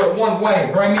how to do it one way.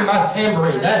 Bring me my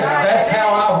tambourine. That's how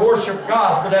I worship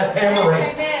God, with that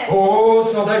tambourine. Oh,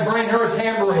 so they bring her a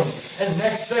tambourine. And the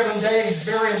next 7 days,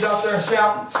 Miriam's out there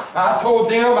shouting. I told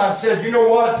them, I said, you know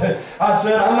what? I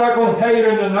said, I'm not going to tell you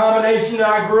the denomination that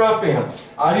I grew up in.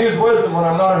 I use wisdom when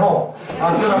I'm not at home.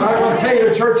 I said, I'm not going to tell you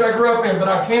the church I grew up in, but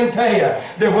I can tell you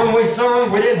that when we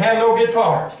sung, we didn't have no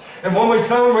guitars. And when we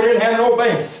sung, we didn't have no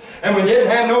bass. And we didn't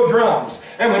have no drums.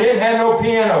 And we didn't have no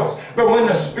pianos. But when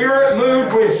the Spirit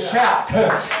moved, we'd shout.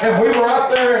 And we were up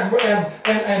there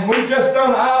and we just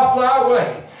done I'll Fly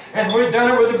Away. And we'd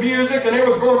done it with the music, and it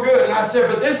was going good. And I said,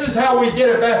 but this is how we did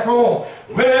it back home.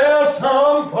 Well,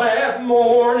 some glad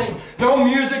morning. No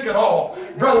music at all.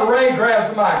 Brother Ray grabs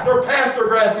the mic. Their pastor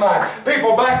grabs the mic.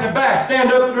 People back in the back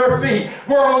stand up to their feet.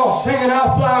 We're all singing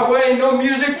I'll Fly Away, no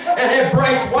music, and it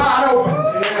breaks wide open.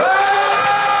 Oh!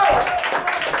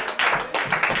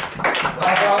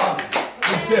 My God,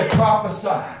 he said,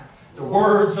 prophesy the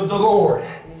words of the Lord.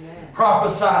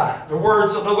 Prophesy the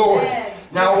words of the Lord.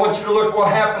 Now I want you to look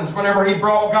what happens whenever he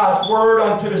brought God's word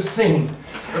unto the scene.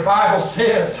 The Bible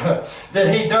says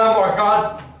that he done what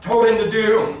God told him to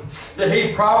do. That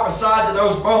he prophesied to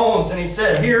those bones, and he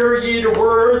said, hear ye the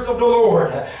words of the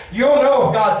Lord. You'll know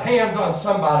if God's hands on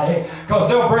somebody, because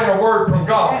they'll bring a word from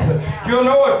God. You'll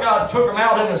know if God took them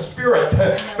out in the Spirit,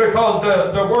 because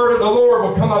the word of the Lord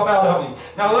will come up out of them.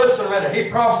 Now listen a minute. He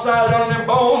prophesied on them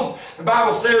bones. The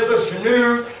Bible says the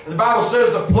sinews. The Bible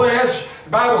says the flesh.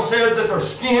 The Bible says that their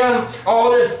skin,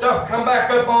 all this stuff come back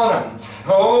up on them.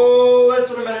 Oh,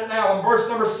 listen a minute now in verse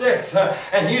number 6.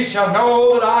 And ye shall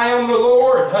know that I am the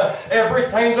Lord.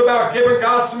 Everything's about giving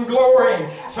God some glory.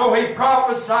 So he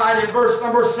prophesied in verse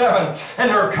number 7.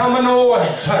 And there come a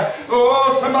noise.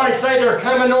 Oh, somebody say there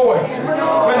come a noise.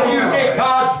 When you get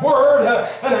God's word,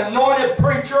 an anointed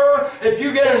preacher, if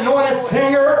you get an anointed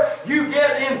singer, you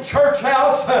get in church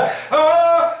house,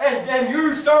 and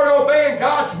you start obeying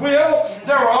God's will,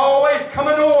 there will always come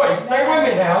a noise. Stay with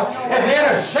me now. And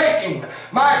then a shaking.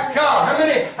 My God, how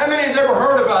many has ever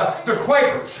heard of the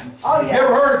Quakers? Oh, yeah. You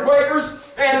ever heard of Quakers?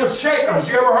 And the Shakers,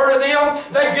 you ever heard of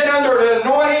them? They get under the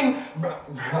anointing.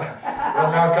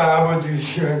 Now, I would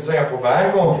use your example, but I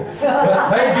ain't going to.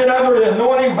 They get under the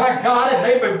anointing, my God, and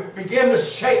they begin to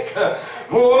shake.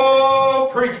 Oh,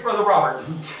 preach, Brother Robert.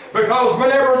 Because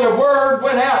whenever the word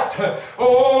went out,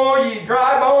 oh, ye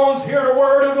dry bones, hear the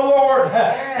word of the Lord.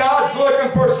 God's looking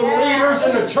for some leaders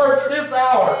in the church this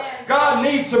hour. God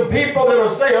needs some people that will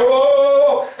say,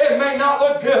 oh, it may not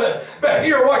look good, but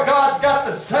hear what God's got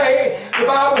to say. The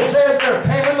Bible says there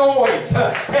came a noise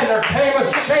and there came a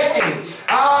shaking.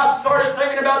 I started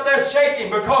thinking about that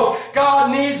shaking because God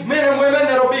needs men and women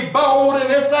that will be bold in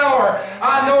this hour.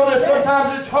 I know that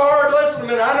sometimes it's hard. Listen a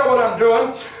minute, I know what I'm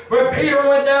doing. When Peter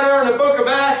went down there in the book of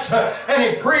Acts and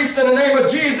he preached in the name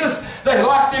of Jesus, they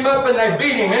locked him up and they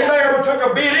beat him. Anybody ever took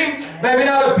a beating? Maybe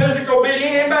not a physical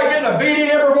beating. Anybody getting a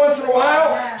beating every once in a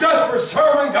while just for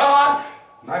serving God?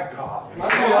 My God, am I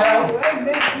too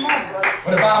loud?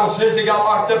 But the Bible says he got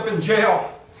locked up in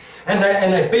jail. And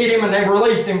they beat him and they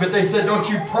released him, but they said, don't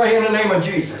you pray in the name of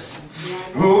Jesus.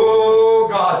 Oh,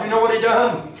 God, you know what he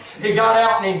done? He got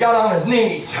out and he got on his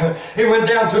knees. He went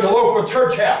down to the local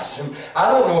church house. And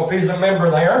I don't know if he's a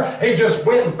member there. He just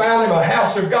went and found him a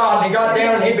house of God. And he got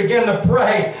down and he began to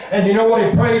pray. And you know what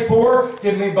he prayed for?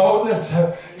 Give me boldness.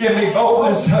 Give me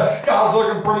boldness. God's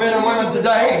looking for men and women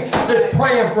today that's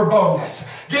praying for boldness.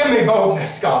 Give me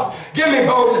boldness, God. Give me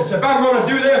boldness. If I'm going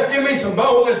to do this, give me some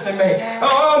boldness in me.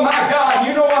 Oh, my God.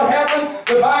 You know what happened?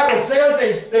 The Bible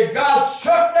says that God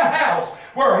shook the house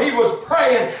where he was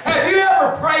praying. Have you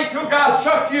ever prayed till God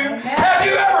shook you? Have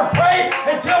you ever prayed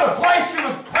until the place you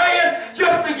was praying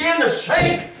just began to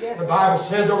shake? Yes. The Bible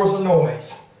said there was a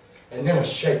noise and then a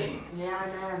shaking.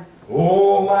 Yeah,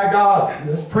 oh my God,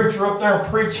 this preacher up there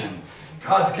preaching.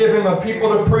 God's giving him a people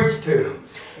to preach to.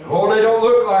 Oh, they don't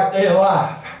look like they're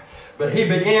alive. But he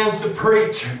begins to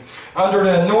preach under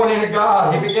the anointing of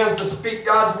God. He begins to speak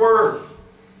God's word.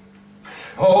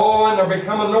 Oh, and there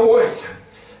become a noise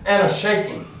and a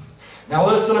shaking. Now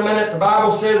listen a minute. The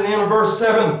Bible said in the end of verse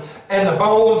 7, and the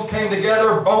bones came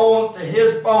together, bone to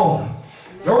his bone.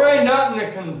 There ain't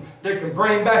nothing that can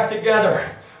bring back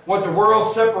together what the world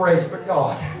separates but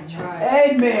God. That's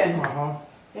right. Amen.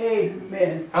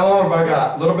 Amen. How long have I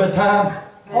got? A little bit of time?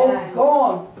 Oh, go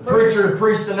on. The preacher that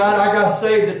preached tonight, I got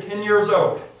saved at 10 years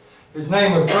old. His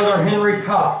name was Brother Henry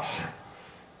Cox.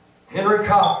 Henry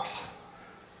Cox.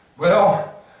 Well,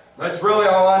 that's really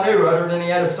all I knew, other than he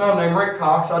had a son named Rick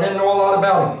Cox. I didn't know a lot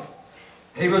about him.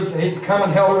 He'd come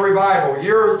and held a revival.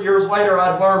 Years later,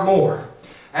 I'd learned more.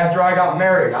 after I got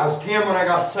married. I was 10 when I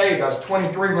got saved. I was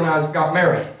 23 when I got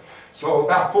married. So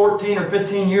about 14 or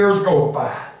 15 years go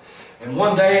by. And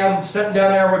one day I'm sitting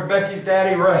down there with Becky's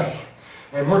daddy, Ray.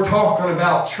 And we're talking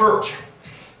about church.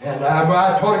 And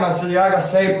I told him, I said, yeah, I got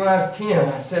saved when I was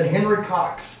 10. I said, Henry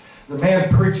Cox, the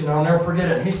man preaching, I'll never forget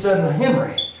it. And he said,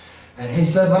 Henry. And he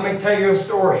said, let me tell you a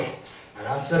story. And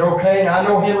I said, okay. Now I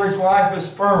know Henry's wife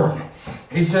is Fern.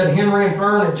 He said, Henry and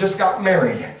Fern had just got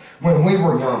married when we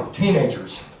were young,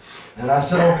 teenagers. And I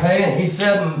said, okay. And he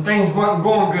said, and things wasn't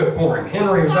going good for him.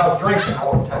 Henry was out drinking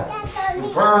all the time.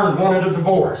 And Fern wanted a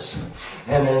divorce.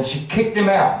 And then she kicked him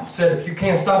out and said, if you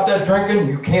can't stop that drinking,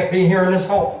 you can't be here in this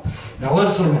home. Now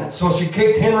listen a minute. So she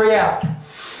kicked Henry out.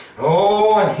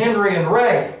 Oh, and Henry and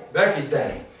Ray, Becky's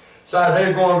daddy, decided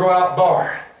they were going to go out and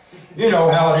bar. You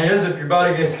know how it is. If your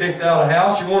buddy gets kicked out of the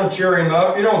house, you want to cheer him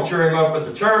up. You don't cheer him up at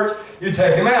the church. You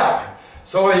take him out.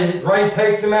 So Ray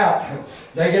takes him out.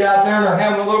 They get out there and they're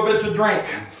having a little bit to drink.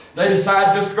 They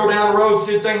decide just to go down the road,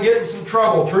 see if they can get in some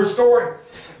trouble. True story.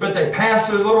 But they pass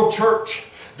a little church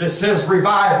that says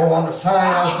revival on the sign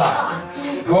outside.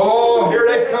 Oh, here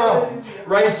they come.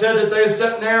 Ray said that they were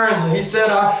sitting there, and he said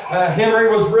Henry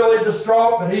was really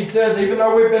distraught, but he said, even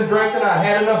though we've been drinking, I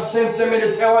had enough sense in me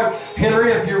to tell him,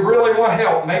 Henry, if you really want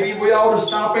help, maybe we ought to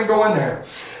stop and go in there.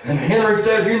 And Henry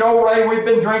said, you know, Ray, we've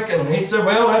been drinking. And he said,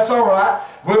 well, that's all right.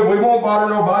 We won't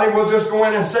bother nobody. We'll just go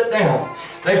in and sit down.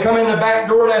 They come in the back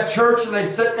door of that church and they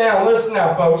sit down. Listen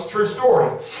now, folks, true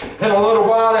story. In a little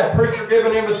while, that preacher gave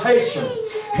an invitation.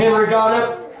 Henry got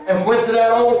up and went to that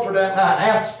altar that night,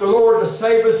 asked the Lord to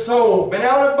save his soul. Been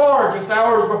out at the bar just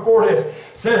hours before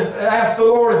this. Asked the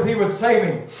Lord if he would save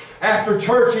him. After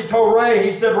church, he told Ray,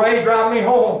 he said, Ray, drive me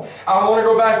home. I want to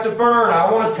go back to Fern.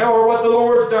 I want to tell her what the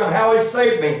Lord's done, how he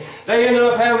saved me. They ended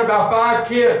up having about 5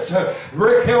 kids.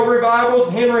 Rick held revivals,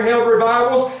 Henry held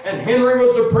revivals, and Henry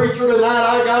was the preacher the night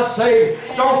I got saved.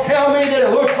 Don't tell me that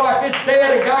it looks like it's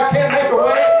dead and God can't make a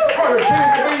way, for there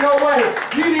seems to be no way.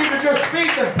 You need to just speak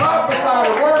and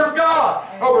prophesy the word of God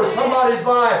over somebody's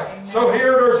life. So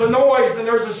here there's a noise and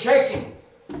there's a shaking.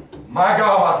 My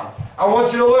God. I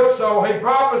want you to look. So he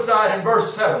prophesied in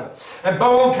verse 7. And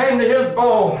bone came to his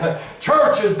bone.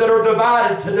 Churches that are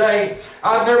divided today.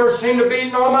 I've never seen a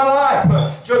beating all my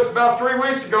life. Just about 3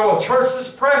 weeks ago, a church that's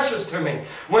precious to me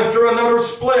went through another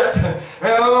split.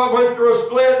 Went through a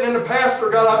split, and then the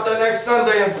pastor got up the next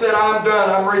Sunday and said, I'm done,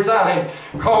 I'm resigning.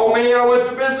 Called me, I went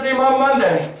to visit him on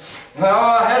Monday.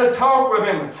 I had a talk with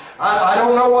him. I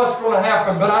don't know what's going to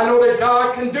happen, but I know that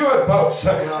God can do it, folks.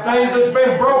 Things that's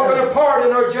been broken apart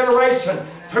in our generation.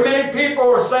 Too many people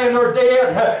are saying they're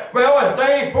dead. Well, if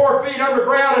they ain't 4 feet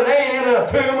underground and they ain't in a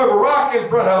tomb with a rock in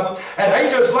front of them, and they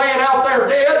just laying out there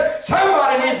dead,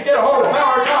 somebody needs to get a hold of the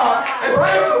power of God and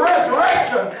bring some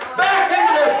restoration back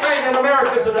into this thing in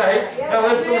America today. Now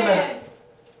listen a minute.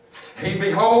 He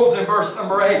beholds in verse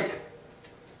number 8.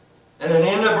 And in the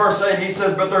end of verse 8 he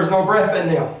says, but there's no breath in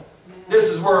them. This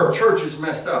is where our church is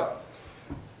messed up.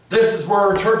 This is where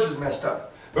our church is messed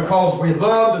up. Because we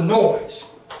love the noise.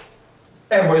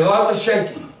 And we love the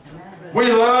shaking.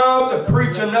 We love to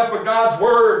preach enough of God's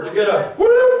word to get a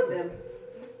whoop.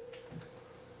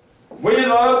 We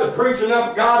love to preach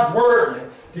enough of God's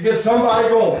word to get somebody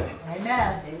going.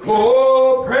 Amen.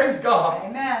 Oh, praise God.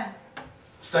 Amen.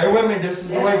 Stay with me. This is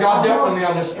the way God dealt with me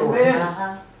on this story.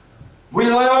 Uh-huh. We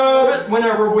love it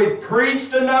whenever we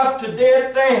preached enough to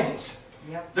dead things.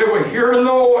 Yep. That we hear the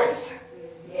noise.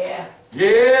 Yeah.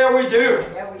 Yeah, we do.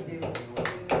 Yeah, we do.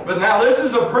 But now this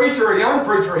is a preacher, a young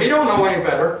preacher. He don't know any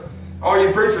better. All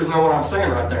you preachers know what I'm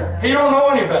saying right there. He don't know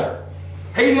any better.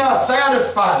 He's not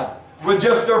satisfied with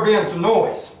just there being some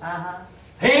noise. Uh-huh.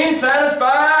 He ain't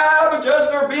satisfied with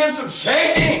just there being some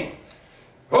shaking.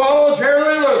 Oh, Jerry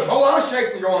Lee, there's a whole lot of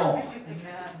shaking going on.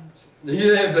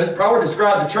 Yeah, that's probably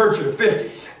described the church of the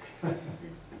 50s.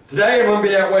 Today it wouldn't be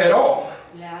that way at all.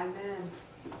 Yeah, amen.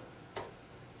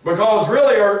 Because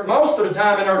really, most of the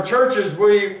time in our churches,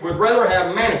 we would rather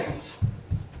have mannequins.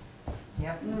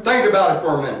 Yep. Think about it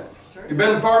for a minute. Sure. You've been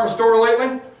to the department store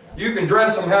lately? You can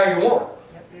dress them how you want.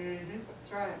 Yep. Mm-hmm.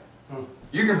 That's right.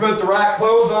 You can put the right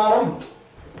clothes on them.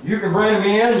 You can bring them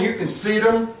in. You can seat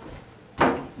them.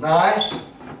 Nice.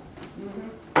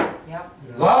 Yep.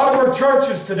 A lot of our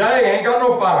churches today ain't got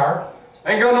no fire,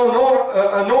 ain't got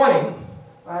no anointing.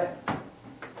 Right.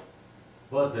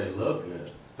 But they look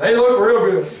good. They look real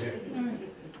good.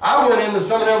 I went into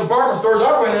some of them department stores.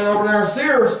 I went in over there in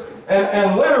Sears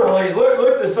and literally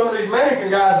looked at some of these mannequin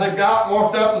guys they've got and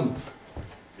walked up and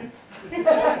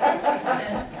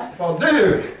well,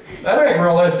 dude, that ain't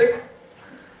realistic.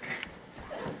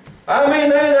 I mean,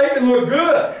 they can look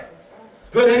good.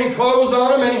 Put any clothes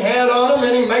on them, any hat on them,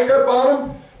 any makeup on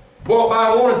them. walk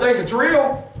by one and think it's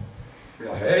real. Be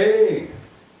like, hey,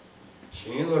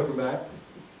 she ain't looking back.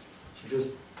 She just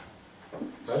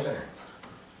right there.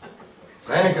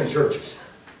 Anglican churches.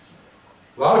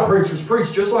 A lot of preachers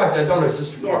preach just like that, don't they,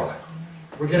 Sister Carla?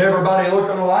 We get everybody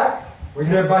looking alike. We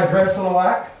get everybody dressing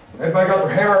alike. Everybody got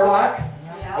their hair alike.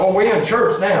 Oh, we in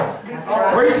church now.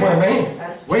 Preach with me.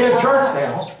 We in church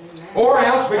now. Or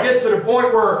else we get to the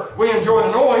point where we enjoy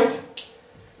the noise.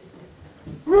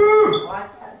 Woo!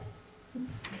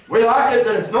 We like it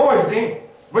that it's noisy.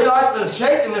 We like the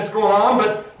shaking that's going on.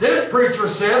 But this preacher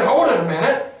said, hold it a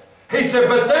minute. He said,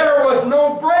 but there was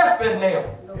no breath in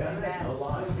them.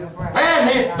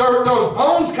 Man, those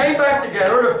bones came back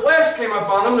together. The flesh came up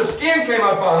on them. The skin came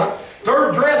up on them.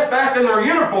 They're dressed back in their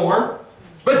uniform.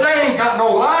 But they ain't got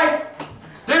no life.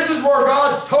 This is where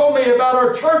God's told me about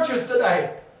our churches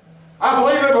today. I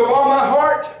believe it with all my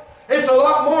heart. It's a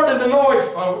lot more than the noise,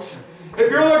 folks. If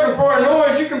you're looking for a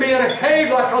noise, you can be in a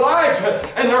cave like Elijah,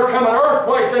 and there come an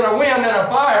earthquake and a wind and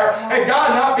a fire, and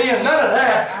God not being none of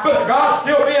that, but God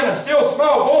still being a still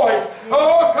small voice.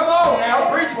 Oh, come on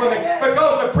now, preach with me.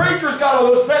 Because the preacher's got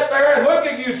to sit there and look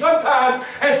at you sometimes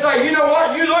and say, you know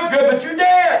what, you look good, but you're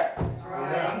dead.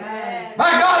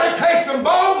 My God, it takes some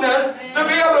boldness to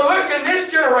be able to look in this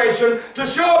generation to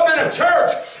show up in a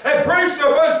church and preach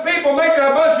to a bunch of people making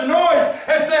a bunch of noise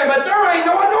and saying, but there ain't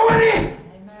no anointing.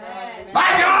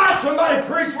 My God, somebody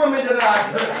preach with me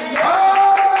tonight.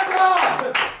 Oh, my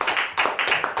God.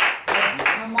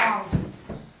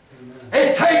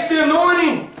 It takes the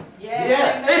anointing.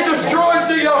 Yes. It destroys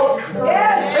the yoke.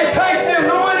 Yes. It takes the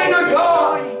anointing of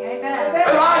God.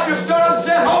 Elijah stood up and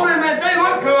said, hold it a minute, they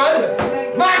look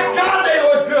good. My God, they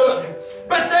look good.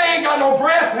 But they ain't got no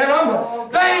breath in them.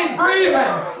 They ain't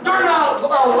breathing. They're not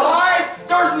alive.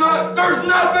 There's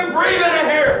nothing breathing in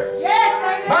here.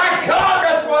 Yes, my God,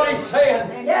 that's what he's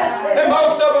saying. Yes, and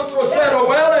most of us will say, oh,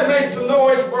 well, they made some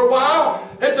noise for a while.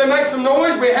 If they make some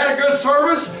noise, we had a good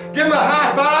service. Give them a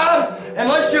high five, and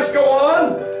let's just go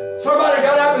on. Somebody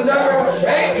got up and done their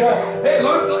shake. It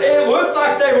looked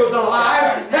like they was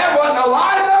alive. That wasn't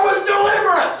alive. That was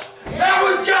deliverance. That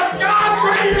was just God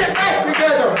bringing it back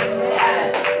together.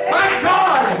 Yes. My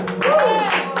God.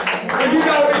 When you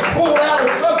got to be pulled out of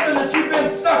something that you've been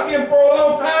stuck in for a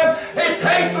long time, it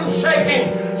takes some shaking.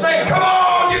 Say, come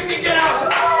on, you can get out.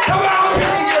 Come on, you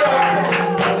can get out.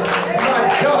 My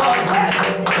God.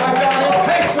 My God, it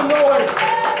takes some noise.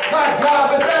 My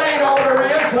God, but that ain't all there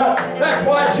is. That's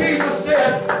why Jesus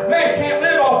said, man can't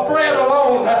live off bread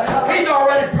alone. He's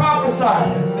already prophesied.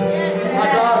 My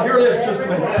God, hear this just a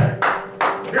minute.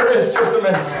 Hear this just a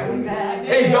minute.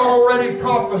 He's already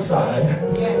prophesied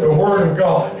the Word of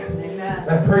God.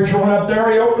 That preacher went up there,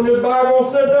 he opened his Bible and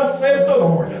said, thus saith the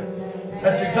Lord.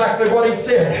 That's exactly what he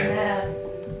said.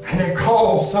 And it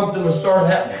caused something to start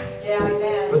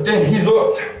happening. But then he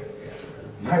looked.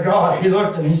 My God, he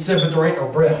looked and he said, but there ain't no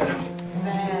breath in him.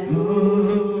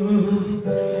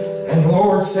 And the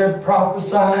Lord said,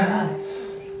 prophesy.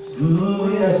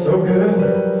 That's so good.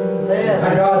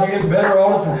 My God, you're getting better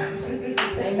all the time.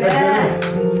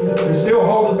 You're still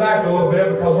holding back a little bit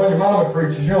because when your mama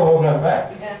preaches, you don't hold nothing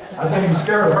back. I think you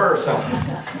scared her or something.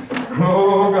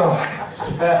 Oh, God.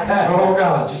 Oh,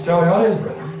 God. Just tell me how it is,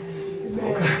 brother.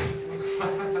 Okay.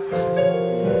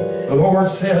 The Lord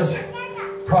says,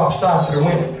 prophesy to the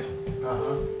wind.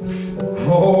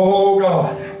 Oh,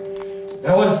 God.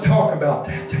 Now let's talk about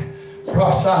that.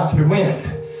 Prophesy to the wind.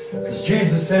 Because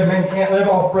Jesus said man can't live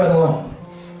off bread alone.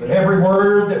 But every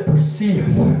word that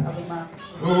proceedeth.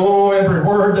 Oh, every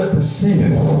word that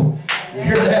proceedeth. You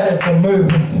hear that? It's a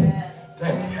movement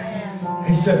thing.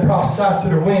 He said prophesy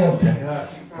to the wind.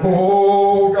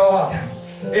 Oh, God.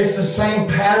 It's the same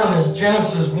pattern as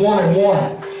Genesis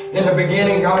 1:1. In the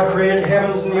beginning, God created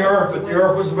heavens and the earth, but the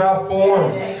earth was without form,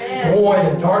 void,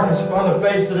 and darkness upon the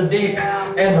face of the deep.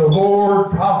 And the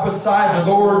Lord prophesied, the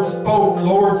Lord spoke, the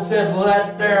Lord said,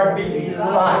 let there be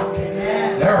light.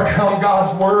 There come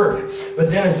God's word. But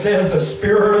then it says, the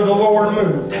Spirit of the Lord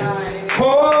moved.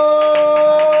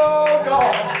 Oh,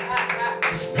 God.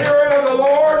 The Spirit of the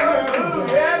Lord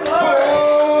moved.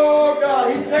 Oh,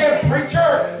 God. He's saying,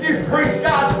 preacher, you preach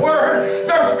God's word.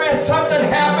 There's been something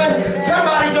happen.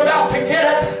 Somebody's about to get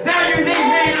it. Now you need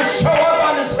me to show up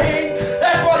on the scene.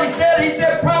 That's what he said. He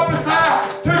said, prophesy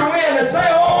to the wind and say,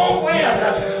 oh, wind.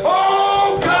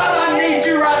 Oh, God, I need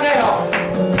you right now.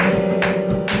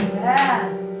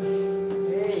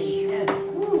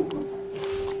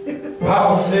 The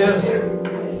Bible says,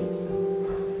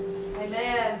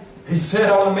 amen. He said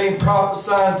unto me,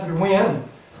 prophesy to the wind.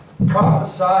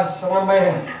 Prophesy, son of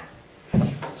man.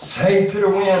 Say to the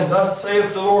wind, thus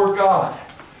saith the Lord God,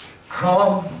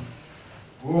 come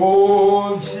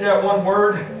Oh, you see that one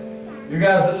word? You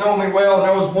guys that know me well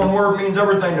knows one word means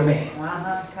everything to me.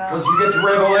 Because you get to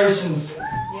Revelations.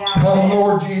 Come,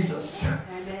 Lord Jesus.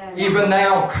 Even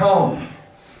now, come.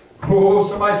 Oh,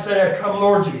 somebody say that. Come,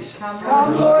 Lord Jesus.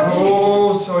 Come, Lord Jesus.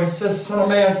 Oh, so he says, Son of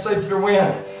man, say to the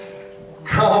wind,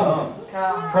 come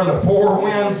from the four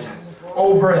winds,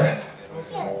 O breath.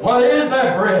 What is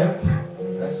that breath?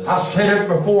 I said it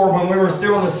before when we were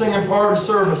still in the singing part of the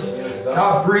service.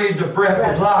 God breathed the breath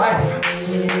of life.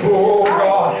 Oh,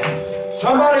 God.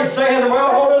 Somebody's saying,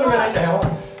 well, hold on a minute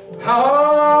now.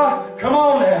 Come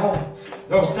on now.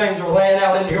 Those things are laying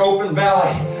out in the open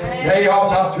valley. They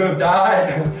ought not to have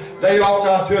died. They ought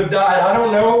not to have died. I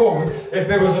don't know if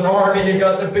it was an army that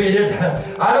got defeated.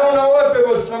 I don't know if it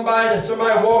was somebody that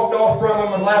somebody walked off from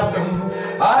them and left them.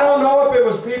 I don't know if it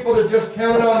was people that just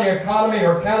counted on the economy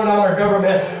or counted on their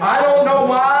government. I don't know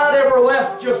why they were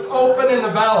left just open in the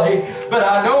valley, but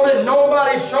I know that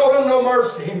nobody showed them no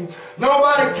mercy.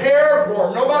 Nobody cared for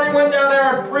them. Nobody went down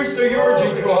there and preached a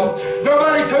eulogy to them.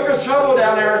 Nobody took a shovel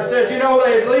down there and said, you know,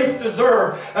 they at least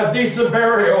deserve a decent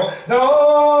burial.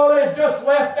 No, they just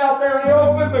left out there in the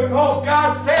open because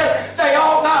God said they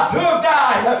ought not to have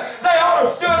died. They ought to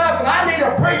have stood up, and I need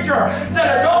a preacher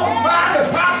that don't mind to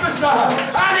prophesy.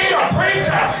 I need a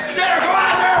preacher that'll go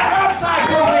out there and prophesy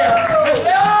to them and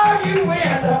say, oh, you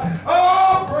win.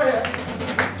 Oh, bread.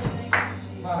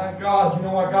 My God, you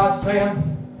know what God's saying?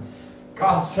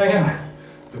 God's saying,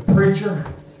 the preacher,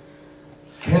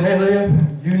 can they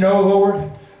live? You know,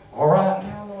 Lord. All right.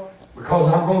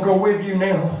 Because I'm going to go with you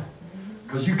now.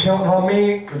 Because you counting on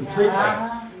me completely.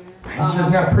 He says,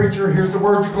 now, preacher, here's the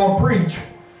word you're going to preach.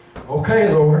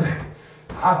 Okay, Lord.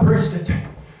 I preached it.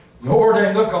 Lord,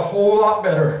 they look a whole lot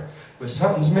better, but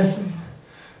something's missing.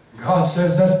 God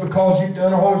says that's because you've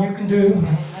done all you can do.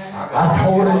 I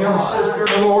told a young sister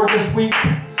in the Lord this week,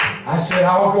 I said,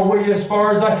 I'll go with you as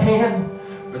far as I can,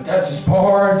 but that's as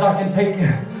far as I can take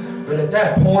you. But at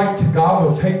that point, God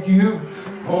will take you.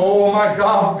 Oh my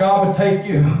God, God will take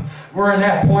you. We're in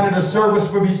that point of the service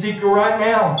with Ezekiel right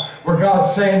now, where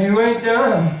God's saying, you ain't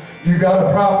done. You got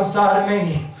to prophesy to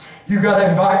me. You got to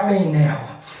invite me now.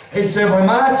 He said, when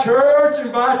my church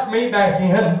invites me back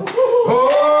in,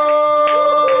 oh,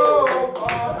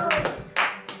 Father,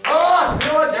 oh, I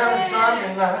feel it down inside me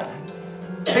tonight.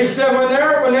 He said,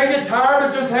 when they get tired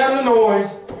of just having the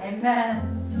noise, amen.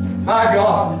 My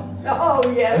God, oh,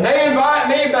 yes. and they invite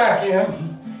me back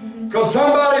in, because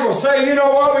somebody will say, you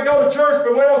know what, we go to church,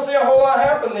 but we don't see a whole lot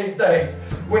happen these days.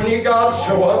 We need God to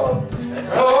show up.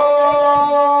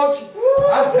 Oh,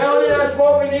 I'm telling you, that's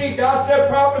what we need. God said,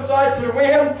 prophesy to the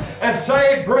wind and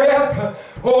say,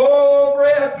 breath, oh,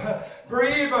 breath,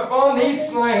 breathe upon these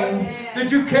slain.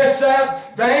 Did you catch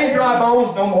that? They ain't dry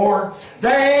bones no more. They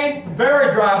ain't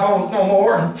very dry bones no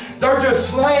more. They're just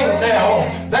slain now.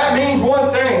 That means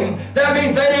one thing. That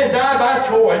means they didn't die by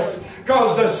choice.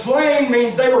 Because the slain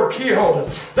means they were killed.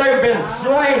 They've been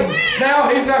slain. Now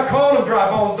he's not calling them dry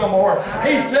bones no more.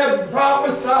 He said,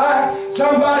 prophesy.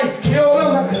 Somebody's killed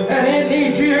them, and it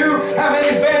needs you. How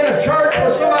many's been in a church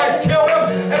where somebody's killed them,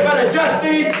 but it just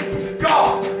needs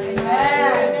God?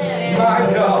 Amen.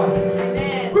 My God.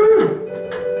 Amen. Woo.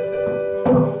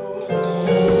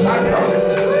 My God.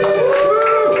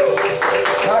 Woo.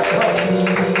 My God.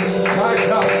 My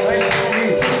God. Thank you,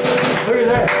 Jesus. Look at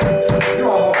that. You're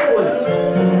almost full.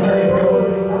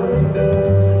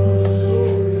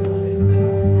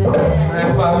 I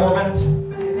have 5 more minutes.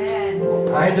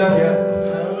 Amen. I ain't done yet.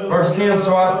 Verse 10,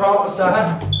 so I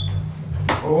prophesied.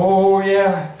 Oh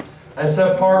yeah. That's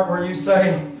that part where you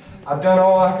say, I've done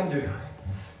all I can do.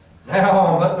 Now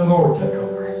I'm letting the Lord take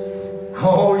over.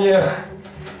 Oh yeah.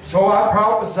 So I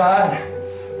prophesied,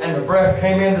 and the breath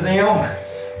came into them,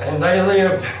 and they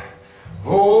lived.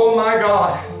 Oh my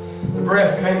God. The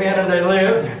breath came in and they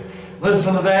lived.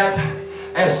 Listen to that.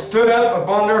 And stood up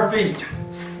upon their feet.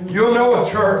 You'll know a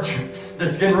church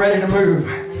that's getting ready to move.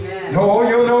 Amen. Oh,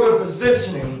 you'll know the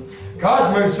positioning.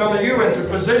 God's moved some of you into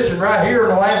position right here in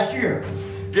the last year.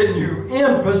 Getting you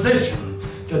in position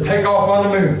to take off on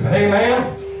the move.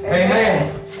 Amen?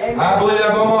 Amen. Amen. I believe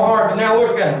that with my heart. But now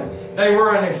look at them. They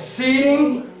were an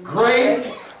exceeding great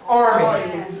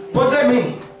army. What does that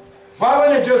mean? Why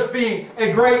wouldn't it just be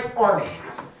a great army?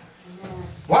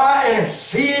 Why an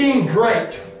exceeding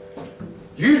great?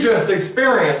 You just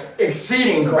experienced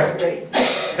exceeding great.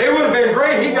 It would have been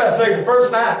great. He got saved the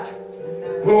first night.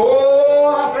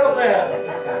 Oh, I felt that.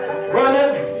 Wouldn't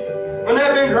it? Wouldn't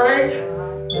that been great?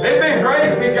 It'd been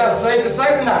great if he got saved the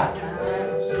second night.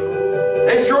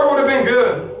 It sure would have been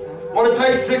good. What it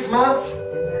takes 6 months?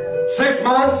 6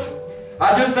 months?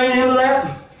 I just ain't into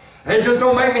that. It just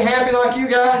don't make me happy like you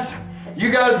guys.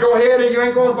 You guys go ahead and you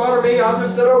ain't going to bother me. I'll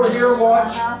just sit over here and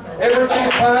watch.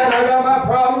 Everything's fine. I got my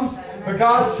problems. But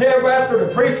God said after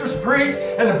the preachers preach,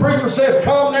 and the preacher says,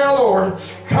 come now, Lord.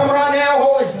 Come right now,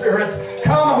 Holy Spirit.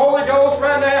 Come, Holy Ghost,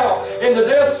 right now into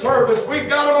this service. We've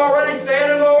got them already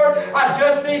standing, Lord. I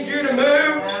just need you to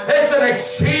move. It's an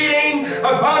exceeding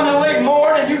abundantly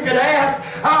more than you could ask.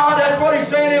 That's what he's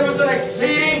saying. It was an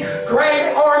exceeding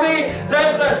great army.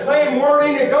 That's that same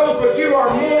wording that goes, but you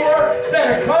are more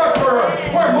than a conqueror.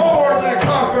 We're more than a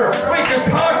conqueror. We can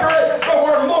conquer it, but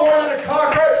we're more than a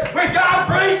conqueror. When God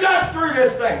brings us through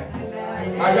this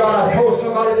thing. My God, I told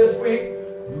somebody this week,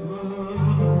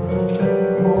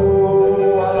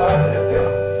 oh, I like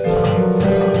that.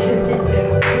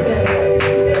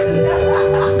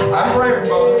 I'm ready,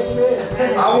 brother.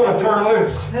 I want to turn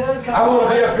loose. I want to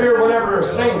be up here whenever they're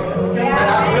singing. And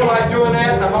I feel like doing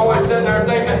that, and I'm always sitting there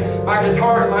thinking, my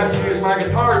guitar is my excuse, my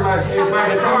guitar is my excuse, my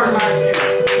guitar is my excuse.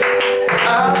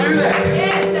 I'll do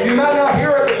that. You might not hear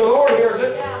it, but the Lord hears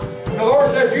it. The Lord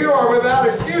said, you are without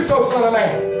excuse, O Son of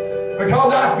Man.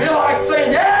 Because I feel like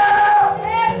saying, yeah!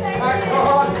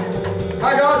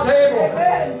 My God's able.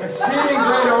 Exceeding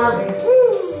great army.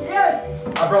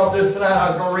 I brought this tonight. I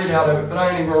was going to read out of it, but I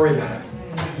ain't even going to read out of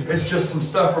it. It's just some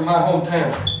stuff from my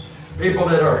hometown. People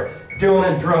that are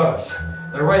dealing in drugs.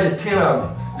 They rated 10 of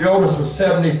them. The oldest was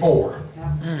 74.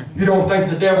 You don't think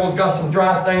the devil's got some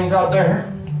dry things out there?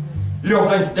 You don't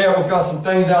think the devil's got some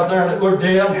things out there that look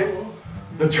dead?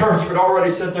 The church would already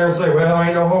sit there and say, well,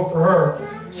 ain't no hope for her.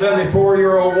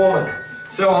 74-year-old woman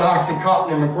selling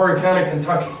Oxycontin in McQuarrie County,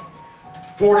 Kentucky.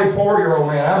 44-year-old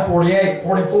man, I'm 48,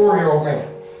 44-year-old man,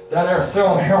 down there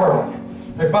selling heroin.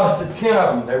 They busted 10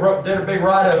 of them. They did a big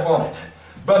write-up on it.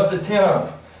 Busted 10 of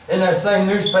them. In that same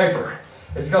newspaper,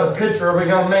 it's got a picture of a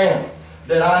young man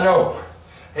that I know.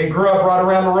 He grew up right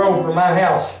around the road from my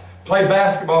house. Played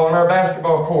basketball in our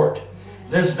basketball court.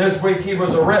 This week he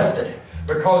was arrested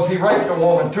because he raped a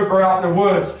woman, took her out in the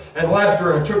woods and left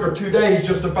her, and it took her 2 days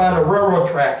just to find the railroad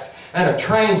tracks. And a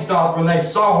train stopped when they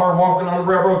saw her walking on the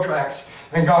railroad tracks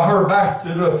and got her back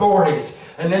to the authorities.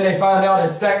 And then they find out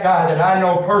it's that guy that I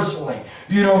know personally.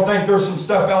 You don't think there's some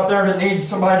stuff out there that needs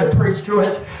somebody to preach to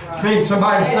it? Needs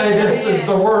somebody to say, this is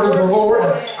the word of the Lord.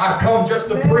 I come just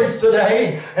to preach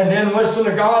today. And then listen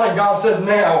to God. And God says,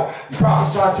 now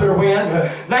prophesy to the wind.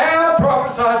 Now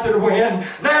prophesy to the wind.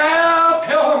 Now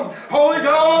tell them, Holy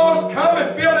Ghost, come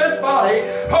and fill this body.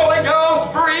 Holy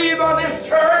Ghost, breathe on this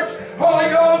church. Holy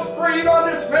Ghost, breathe on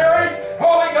this marriage.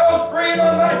 Holy Ghost, breathe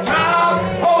on my child.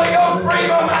 Holy Ghost, breathe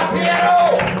on my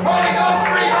piano. Holy Ghost,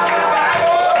 breathe on my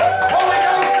Bible. Holy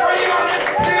Ghost, breathe on this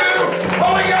pew.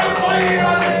 Holy Ghost, breathe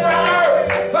on this prayer.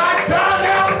 By God,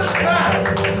 now's the time.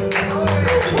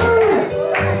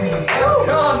 By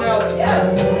God, now's the time.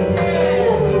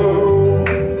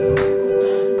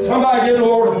 Somebody give the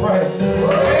Lord a praise.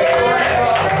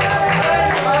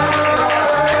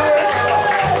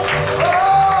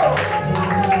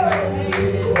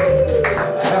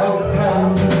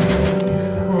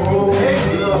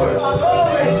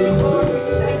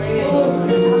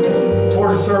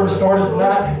 Service started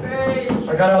tonight,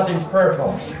 I got out these prayer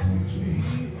cards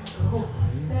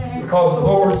because the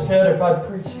Lord said if I'd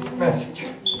preach this message,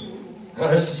 now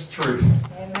this is the truth.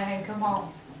 Amen. Come on.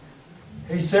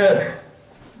 He said,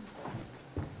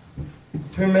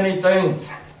 too many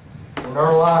things in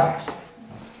our lives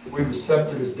we've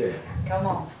accepted as dead. Come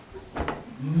on.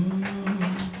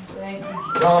 Thank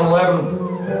you. John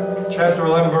 11, chapter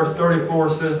 11, verse 34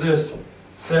 says this,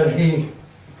 said he,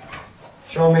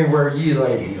 show me where ye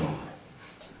laid him.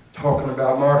 Talking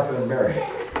about Martha and Mary.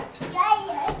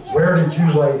 Where did you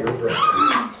lay your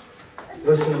brother?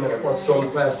 Listen a minute, what's so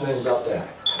fascinating about that?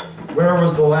 Where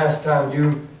was the last time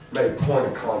you made point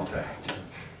of contact?